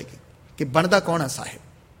ਮਿਲ ਜਾਏਗੀ ਕਿ ਬਣਦਾ ਕੌਣ ਹੈ ਸਾਹਿਬ।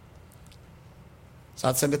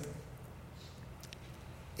 ਸਾਧ ਸੰਗਤ,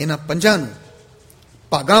 ਇਹਨਾਂ ਪੰਜਾਂ ਨੂੰ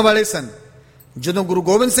ਭਾਗਾਂ ਵਾਲੇ ਸਨ। ਜਦੋਂ ਗੁਰੂ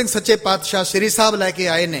ਗੋਬਿੰਦ ਸਿੰਘ ਸੱਚੇ ਪਾਤਸ਼ਾਹ ਸ੍ਰੀ ਸਾਹਿਬ ਲੈ ਕੇ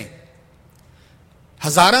ਆਏ ਨੇ,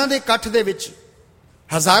 ਹਜ਼ਾਰਾਂ ਦੇ ਇਕੱਠ ਦੇ ਵਿੱਚ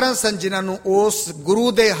ਹਜ਼ਾਰਾਂ ਸਨ ਜਿਨ੍ਹਾਂ ਨੂੰ ਉਸ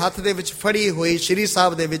ਗੁਰੂ ਦੇ ਹੱਥ ਦੇ ਵਿੱਚ ਫੜੀ ਹੋਈ ਸ੍ਰੀ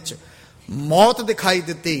ਸਾਹਿਬ ਦੇ ਵਿੱਚ ਮੌਤ ਦਿਖਾਈ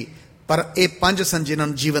ਦਿੱਤੀ, ਪਰ ਇਹ ਪੰਜ ਸਨ ਜਿਨ੍ਹਾਂ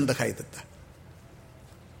ਨੂੰ ਜੀਵਨ ਦਿਖਾਈ ਦਿੱਤਾ।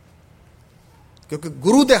 ਕਿਉਂਕਿ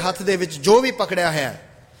ਗੁਰੂ ਦੇ ਹੱਥ ਦੇ ਵਿੱਚ ਜੋ ਵੀ ਪਕੜਿਆ ਹੈ,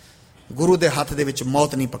 ਗੁਰੂ ਦੇ ਹੱਥ ਦੇ ਵਿੱਚ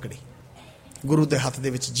ਮੌਤ ਨਹੀਂ ਪਕੜੀ, ਗੁਰੂ ਦੇ ਹੱਥ ਦੇ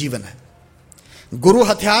ਵਿੱਚ ਜੀਵਨ ਹੈ। ਗੁਰੂ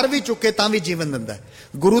ਹਥਿਆਰ ਵੀ ਚੁੱਕੇ ਤਾਂ ਵੀ ਜੀਵਨ ਦਿੰਦਾ ਹੈ,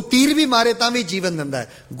 ਗੁਰੂ ਤੀਰ ਵੀ ਮਾਰੇ ਤਾਂ ਵੀ ਜੀਵਨ ਦਿੰਦਾ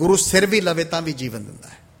ਹੈ, ਗੁਰੂ ਸਿਰ ਵੀ ਲਵੇ ਤਾਂ ਵੀ ਜੀਵਨ ਦਿੰਦਾ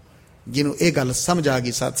ਹੈ। ਜਿਹਨੂੰ ਇਹ ਗੱਲ ਸਮਝ ਆ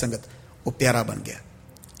ਗਈ ਸਾਧ ਸੰਗਤ, ਉਹ ਪਿਆਰਾ ਬਣ ਗਿਆ।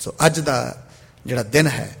 ਸੋ ਅੱਜ ਦਾ ਜਿਹੜਾ ਦਿਨ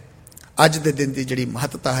ਹੈ, ਅੱਜ ਦੇ ਦਿਨ ਦੀ ਜਿਹੜੀ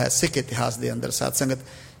ਮਹੱਤਤਾ ਹੈ ਸਿੱਖ ਇਤਿਹਾਸ ਦੇ ਅੰਦਰ, Sadh Sangat,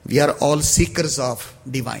 we are all seekers of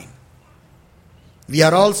divine, we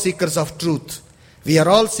are all seekers of truth, we are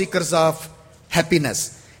all seekers of happiness.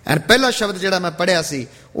 And ਪਹਿਲਾ ਸ਼ਬਦ ਜਿਹੜਾ ਮੈਂ ਪੜ੍ਹਿਆ ਸੀ,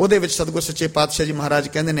 ਉਹਦੇ ਵਿੱਚ ਸਤਿਗੁਰ ਸੱਚੇ ਪਾਤਸ਼ਾਹ ਜੀ ਮਹਾਰਾਜ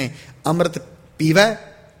ਕਹਿੰਦੇ ਨੇ, ਅੰਮ੍ਰਿਤ ਪੀਵੈ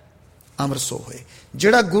ਅੰਮ੍ਰਿਤ ਸੋ ਹੋਏ।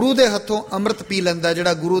 ਜਿਹੜਾ ਗੁਰੂ ਦੇ ਹੱਥੋਂ ਅੰਮ੍ਰਿਤ ਪੀ ਲੈਂਦਾ,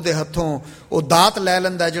 ਜਿਹੜਾ ਗੁਰੂ ਦੇ ਹੱਥੋਂ ਉਹ ਦਾਤ ਲੈ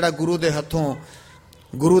ਲੈਂਦਾ, ਜਿਹੜਾ ਗੁਰੂ ਦੇ ਹੱਥੋਂ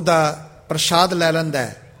ਗੁਰੂ ਦਾ ਪ੍ਰਸ਼ਾਦ ਲੈ ਲੈਂਦਾ,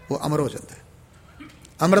 ਉਹ ਅਮਰ ਹੋ ਜਾਂਦਾ ਹੈ।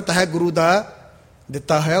 ਅੰਮ੍ਰਿਤ ਹੈ ਗੁਰੂ ਦਾ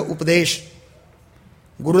ਦਿੱਤਾ ਹੋਇਆ ਉਪਦੇਸ਼,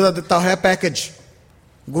 ਗੁਰੂ ਦਾ ਦਿੱਤਾ ਹੋਇਆ ਪੈਕੇਜ,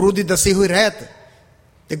 ਗੁਰੂ ਦੀ ਦੱਸੀ ਹੋਈ ਰਹਿਤ।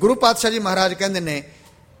 ਤੇ ਗੁਰੂ ਪਾਤਸ਼ਾਹ ਜੀ ਮਹਾਰਾਜ ਕਹਿੰਦੇ ਨੇ,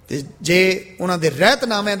 ਤੇ ਜੇ ਉਹਨਾਂ ਦੇ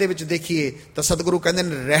ਰਹਿਤਨਾਮਿਆਂ ਦੇ ਵਿੱਚ ਦੇਖੀਏ ਤਾਂ ਸਤਿਗੁਰੂ ਕਹਿੰਦੇ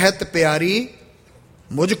ਨੇ, ਰਹਿਤ ਪਿਆਰੀ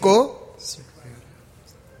ਮੁਝ ਕੋ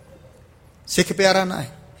ਸਿੱਖ ਪਿਆਰਾ ਨਾ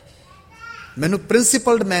ਹੈ, ਮੈਨੂੰ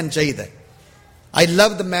ਪ੍ਰਿੰਸੀਪਲਡ ਮੈਨ ਚਾਹੀਦਾ। I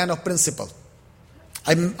love the man of principle,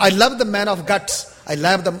 I love the man of guts, I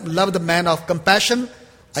love the man of compassion,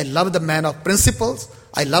 I love the man of principles,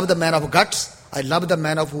 I love the man of guts, I love the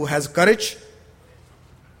man who has courage,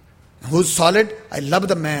 who is solid, I love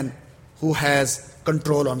the man who has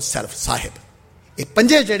control on self। ਸਾਹਿਬ, ਇਹ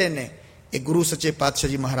ਪੰਜੇ ਜਿਹੜੇ ਨੇ, ਇਹ ਗੁਰੂ ਸੱਚੇ ਪਾਤਸ਼ਾਹ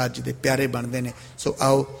ਜੀ ਮਹਾਰਾਜ ਜੀ ਦੇ ਪਿਆਰੇ ਬਣਦੇ ਨੇ। ਸੋ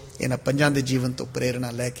ਆਓ ਇਹਨਾਂ ਪੰਜਾਂ ਦੇ ਜੀਵਨ ਤੋਂ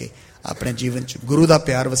ਪ੍ਰੇਰਣਾ ਲੈ ਕੇ ਆਪਣੇ ਜੀਵਨ 'ਚ ਗੁਰੂ ਦਾ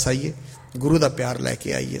ਪਿਆਰ ਵਸਾਈਏ, ਗੁਰੂ ਦਾ ਪਿਆਰ ਲੈ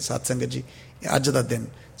ਕੇ ਆਈਏ। ਸਾਧ ਸੰਗਤ ਜੀ, ਅੱਜ ਦਾ ਦਿਨ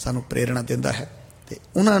ਸਾਨੂੰ ਪ੍ਰੇਰਣਾ ਦਿੰਦਾ ਹੈ। ਤੇ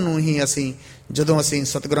ਉਹਨਾਂ ਨੂੰ ਹੀ ਅਸੀਂ, ਜਦੋਂ ਅਸੀਂ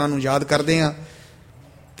ਸਤਿਗੁਰਾਂ ਨੂੰ ਯਾਦ ਕਰਦੇ ਹਾਂ,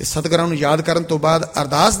 ਤੇ ਸਤਿਗੁਰਾਂ ਨੂੰ ਯਾਦ ਕਰਨ ਤੋਂ ਬਾਅਦ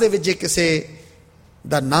ਅਰਦਾਸ ਦੇ ਵਿੱਚ ਜੇ ਕਿਸੇ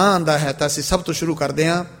ਦਾ ਨਾਂ ਆਉਂਦਾ ਹੈ ਤਾਂ ਅਸੀਂ ਸਭ ਤੋਂ ਸ਼ੁਰੂ ਕਰਦੇ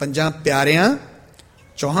ਹਾਂ, ਪੰਜਾਂ ਪਿਆਰਿਆਂ,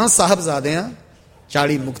 ਚੌਹਾਂ ਸਾਹਿਬਜ਼ਾਦਿਆਂ,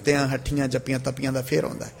 40 ਮੁਕਤਿਆਂ, ਹੱਠੀਆਂ, ਜੱਪੀਆਂ, ਤਪੀਆਂ ਦਾ ਫੇਰ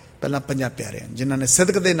ਆਉਂਦਾ ਹੈ। ਪਹਿਲਾਂ ਪੰਜਾਂ ਪਿਆਰਿਆਂ, ਜਿਨ੍ਹਾਂ ਨੇ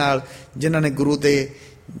ਸਿਦਕ ਦੇ ਨਾਲ, ਜਿਨ੍ਹਾਂ ਨੇ ਗੁਰੂ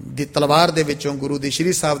ਦੀ ਤਲਵਾਰ ਦੇ ਵਿੱਚੋਂ, ਗੁਰੂ ਦੀ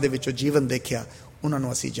ਸ਼੍ਰੀ ਸਾਹਿਬ ਦੇ ਵਿੱਚੋਂ ਜੀਵਨ ਦੇਖਿਆ, ਉਹਨਾਂ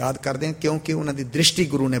ਨੂੰ ਅਸੀਂ ਯਾਦ ਕਰਦੇ ਹਾਂ, ਕਿਉਂਕਿ ਉਹਨਾਂ ਦੀ ਦ੍ਰਿਸ਼ਟੀ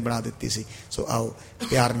ਗੁਰੂ ਨੇ ਬਣਾ ਦਿੱਤੀ ਸੀ। ਸੋ ਆਓ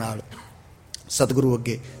ਪਿਆਰ ਨਾਲ ਸਤਿਗੁਰੂ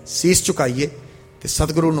ਅੱਗੇ ਸੀਸ ਝੁਕਾਈਏ ਤੇ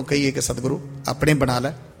ਸਤਿਗੁਰੂ ਨੂੰ ਕਹੀਏ ਕਿ ਸਤਿਗੁਰੂ ਆਪਣੇ ਬਣਾ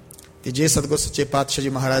ਲੈ। ਤੇ ਜੇ ਸਤਿਗੁਰ ਸੱਚੇ ਪਾਤਸ਼ਾਹ ਜੀ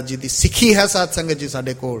ਮਹਾਰਾਜ ਜੀ ਦੀ ਸਿੱਖੀ ਹੈ ਸਾਧ ਸੰਗਤ ਜੀ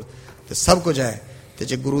ਸਾਡੇ ਕੋਲ, ਤੇ ਸਭ ਕੁਝ ਹੈ। ਤੇ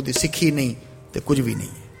ਜੇ ਗੁਰੂ ਦੀ ਸਿੱਖੀ ਨਹੀਂ ਤੇ ਕੁਝ ਵੀ ਨਹੀਂ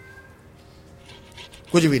ਹੈ,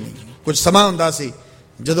 ਕੁਝ ਵੀ ਨਹੀਂ। ਕੁਝ ਸਮਾਂ ਹੁੰਦਾ ਸੀ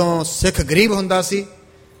ਜਦੋਂ ਸਿੱਖ ਗਰੀਬ ਹੁੰਦਾ ਸੀ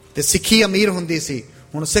ਤੇ ਸਿੱਖੀ ਅਮੀਰ ਹੁੰਦੀ ਸੀ।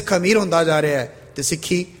 ਹੁਣ ਸਿੱਖ ਅਮੀਰ ਹੁੰਦਾ ਜਾ ਰਿਹਾ ਹੈ ਤੇ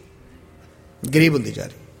ਸਿੱਖੀ ਗਰੀਬ ਹੁੰਦੀ ਜਾ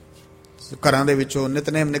ਰਹੀ। ਘਰਾਂ ਦੇ ਵਿੱਚੋਂ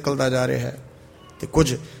ਨਿਤਨੇਮ ਨਿਕਲਦਾ ਜਾ ਰਿਹਾ ਹੈ। ਤੇ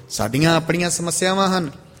ਕੁਝ ਸਾਡੀਆਂ ਆਪਣੀਆਂ ਸਮੱਸਿਆਵਾਂ ਹਨ,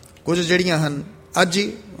 ਕੁਝ ਜਿਹੜੀਆਂ ਹਨ ਅੱਜ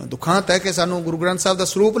ਹੀ ਦੁਖਾਂਤ ਹੈ ਕਿ ਸਾਨੂੰ ਗੁਰੂ ਗ੍ਰੰਥ ਸਾਹਿਬ ਦਾ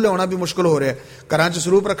ਸਰੂਪ ਲਿਆਉਣਾ ਵੀ ਮੁਸ਼ਕਿਲ ਹੋ ਰਿਹਾ, ਘਰਾਂ 'ਚ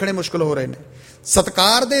ਸਰੂਪ ਰੱਖਣੇ ਮੁਸ਼ਕਿਲ ਹੋ ਰਹੇ ਨੇ।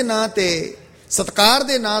 ਸਤਿਕਾਰ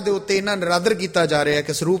ਦੇ ਨਾਂ ਦੇ ਉੱਤੇ ਇੰਨਾ ਨਿਰਾਦਰ ਕੀਤਾ ਜਾ ਰਿਹਾ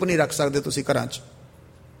ਕਿ ਸਰੂਪ ਨਹੀਂ ਰੱਖ ਸਕਦੇ ਤੁਸੀਂ ਘਰਾਂ 'ਚ।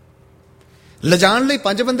 ਲਿਜਾਣ ਲਈ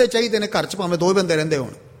 5 ਬੰਦੇ ਚਾਹੀਦੇ ਨੇ, ਘਰ 'ਚ ਭਾਵੇਂ 2 ਬੰਦੇ ਰਹਿੰਦੇ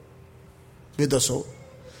ਹੋਣ। ਵੀ ਦੱਸੋ,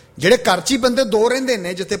 ਜਿਹੜੇ ਘਰ 'ਚ ਹੀ ਬੰਦੇ 2 ਰਹਿੰਦੇ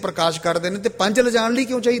ਨੇ ਜਿੱਥੇ ਪ੍ਰਕਾਸ਼ ਕਰਦੇ ਨੇ, ਤੇ 5 ਲਿਜਾਣ ਲਈ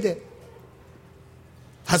ਕਿਉਂ ਚਾਹੀਦੇ?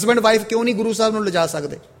 ਹਸਬੈਂਡ ਵਾਈਫ ਕਿਉਂ ਨਹੀਂ ਗੁਰੂ ਸਾਹਿਬ ਨੂੰ ਲਿਜਾ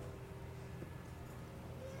ਸਕਦੇ?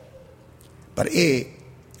 ਪਰ ਇਹ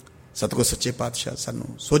ਸਤਿਗੁਰ ਸੱਚੇ ਪਾਤਸ਼ਾਹ ਸਾਨੂੰ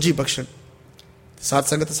ਸੋਝੀ ਬਖਸ਼ਣ। ਸਾਧ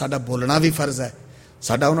ਸੰਗਤ, ਸਾਡਾ ਬੋਲਣਾ ਵੀ ਫਰਜ਼ ਹੈ,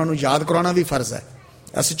 ਸਾਡਾ ਉਹਨਾਂ ਨੂੰ ਯਾਦ ਕਰਾਉਣਾ ਵੀ ਫਰਜ਼ ਹੈ।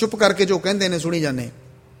 ਅਸੀਂ ਚੁੱਪ ਕਰਕੇ ਜੋ ਕਹਿੰਦੇ ਨੇ ਸੁਣੀ ਜਾਂਦੇ।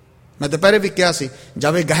 ਮੈਂ ਦੁਪਹਿਰੇ ਵੀ ਕਿਹਾ ਸੀ,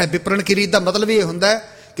 ਜਾਵੇ ਗਾਹੇ ਵਿਪਰਨ ਕੀ ਰੀਤ ਦਾ ਮਤਲਬ ਇਹ ਹੁੰਦਾ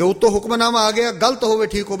ਕਿ ਉੱਤੋਂ ਹੁਕਮਨਾਮਾ ਆ ਗਿਆ, ਗਲਤ ਹੋਵੇ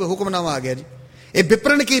ਠੀਕ ਹੋਵੇ, ਹੁਕਮਨਾਮਾ ਆ ਗਿਆ ਜੀ। ਇਹ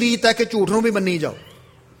ਵਿਪਰਨ ਕੀ ਰੀਤ ਹੈ ਕਿ ਝੂਠ ਨੂੰ ਵੀ ਮੰਨੀ ਜਾਓ,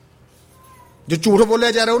 ਜੋ ਝੂਠ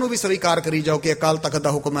ਬੋਲਿਆ ਜਾ ਰਿਹਾ ਉਹਨੂੰ ਵੀ ਸਵੀਕਾਰ ਕਰੀ ਜਾਓ ਕਿ ਅਕਾਲ ਤਖਤ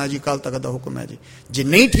ਦਾ ਹੁਕਮ ਹੈ ਜੀ, ਅਕਾਲ ਤਖਤ ਦਾ ਹੁਕਮ ਹੈ ਜੀ। ਜੇ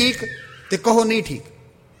ਨਹੀਂ ਠੀਕ ਤੇ ਕਹੋ ਨਹੀਂ ਠੀਕ।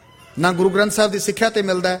 ਨਾ ਗੁਰੂ ਗ੍ਰੰਥ ਸਾਹਿਬ ਦੀ ਸਿੱਖਿਆ ਤੇ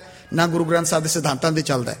ਮਿਲਦਾ, ਨਾ ਗੁਰੂ ਗ੍ਰੰਥ ਸਾਹਿਬ ਦੇ ਸਿਧਾਂਤਾਂ ਤੇ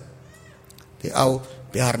ਚੱਲਦਾ। ਤੇ ਆਓ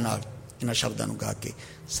ਪਿਆਰ ਨਾਲ ਇਹਨਾਂ ਸ਼ਬਦਾਂ ਨੂੰ ਗਾ ਕੇ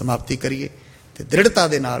ਸਮਾਪਤੀ ਕਰੀਏ ਤੇ ਦ੍ਰਿੜਤਾ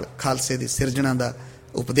ਦੇ ਨਾਲ ਖਾਲਸੇ ਦੀ ਸਿਰਜਣਾ ਦਾ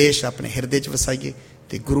ਉਪਦੇਸ਼ ਆਪਣੇ ਹਿਰਦੇ 'ਚ ਵਸਾਈਏ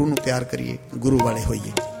ਤੇ ਗੁਰੂ ਨੂੰ ਪਿਆਰ ਕਰੀਏ, ਗੁਰੂ ਵਾਲੇ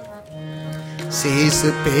ਹੋਈਏ। ਸੀਸ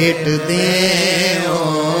ਭੇਟ ਦੇਓ,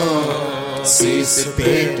 ਸੀਸ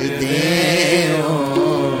ਭੇਟ ਦੇਓ,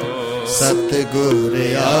 ਸਤਿਗੁਰ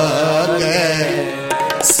ਆਗੇ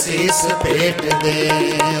ਸੀਸ ਭੇਟ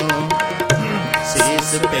ਦੇਓ, ਸੀਸ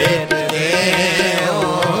ਭੇਟ ਦੇਓ,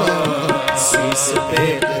 ਸੀਸ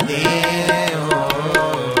ਭੇਟ ਦੇਓ,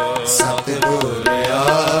 ਸਤਿਗੁਰ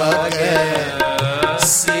ਆਗੇ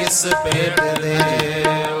ਸੀਸ ਭੇਟ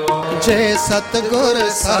ਦੇਓ। ਜੇ ਸਤਿਗੁਰ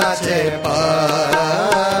ਸਾਚੇ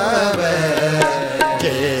ਪਾਵੈ,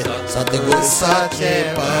 ਜੇ ਸਤਿਗੁਰ ਸਾਚੇ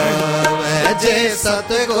ਪਾਵੈ, ਜੇ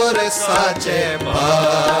ਸਤਿਗੁਰ ਸਾਚੇ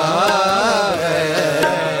ਪਾਵੈ,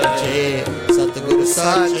 ਜੇ ਸਤਿਗੁਰ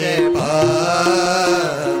ਸਾਚੇ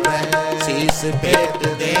ਪਾਵੈ, ਸੀਸ ਭੇਟ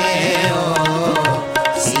ਦੇਓ,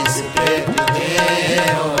 ਸੀਸ ਭੇਟ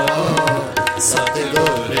ਦੇਓ,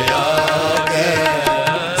 ਸਤਿਗੁਰ ਆਗੇ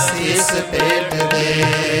ਸੀਸ ਭੇਟ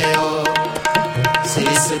ਦੇਓ,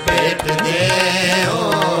 ਸੀਸ ਭੇਟ ਦੇਓ,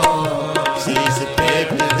 ਸੀਸ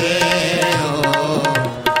ਭੇਟ ਦੇਓ,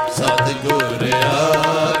 ਸਤਿਗੁਰ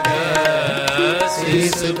ਆਗੇ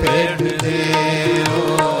ਸੀਸ ਭੇਟ ਦੇਓ,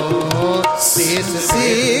 ਸੀਸ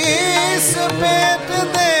ਸੀਸ ਭੇਟ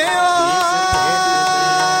ਦੇਓ,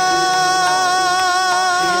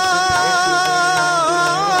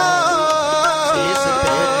 ਸੀਸ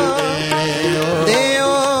ਭੇਟ ਦੇਓ,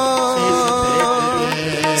 ਦੇਓ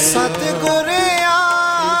ਸਤਿਗੁਰ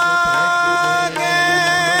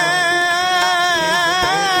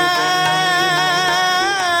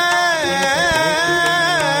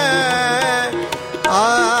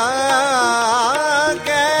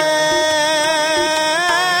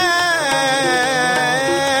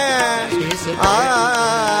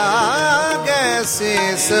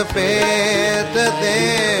ਸੀਸ ਭੇਟ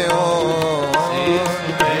ਦੇਓ, ਸੀਸ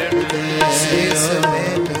ਭੇਟ ਦੇਓ,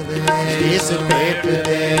 ਸੀਸ ਭੇਟ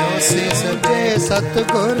ਦੇਓ, ਸੀਸ ਜੇ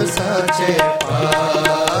ਸਤਿਗੁਰ ਸਾਚੇ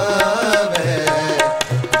ਪਾਵੈ,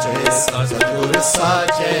 ਜੇ ਸਤਿਗੁਰ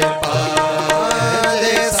ਸਾਚੇ ਪਾਵੈ,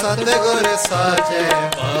 ਜੇ ਸਤਿਗੁਰ ਸਾਚੇ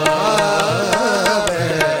ਪਾਵੈ,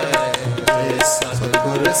 ਜੇ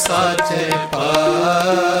ਸਤਿਗੁਰ ਸਾਚੇ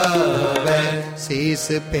ਪਾਵੈ, ਸੀਸ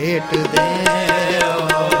ਭੇਟ ਦੇਓ,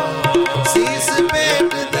 ਸੀਸ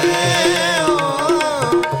ਭੇਟ ਦੇਓ,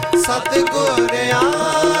 ਸਤਿਗੁਰ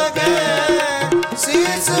ਆਗੇ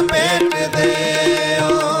ਸੀਸ ਭੇਟ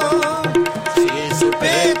ਦੇਓ, ਸੀਸ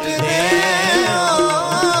ਭੇਟ ਦੇਓ,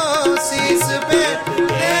 ਸੀਸ ਭੇਟ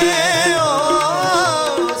ਦੇਓ,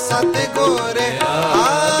 ਸਤਿਗੁਰ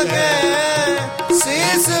ਆਗੇ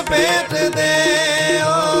ਸੀਸ ਭੇਟ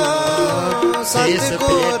ਦੇਓ,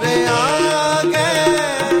 ਸਤਿਗੁਰ ਆਗੇ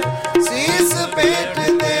ਸੀਸ ਭੇਟ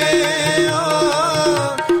ਦੇਓ,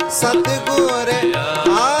 ਸਤਿਗੁਰ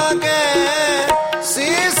ਆਗੇ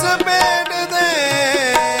ਸੀਸ ਭੇਟ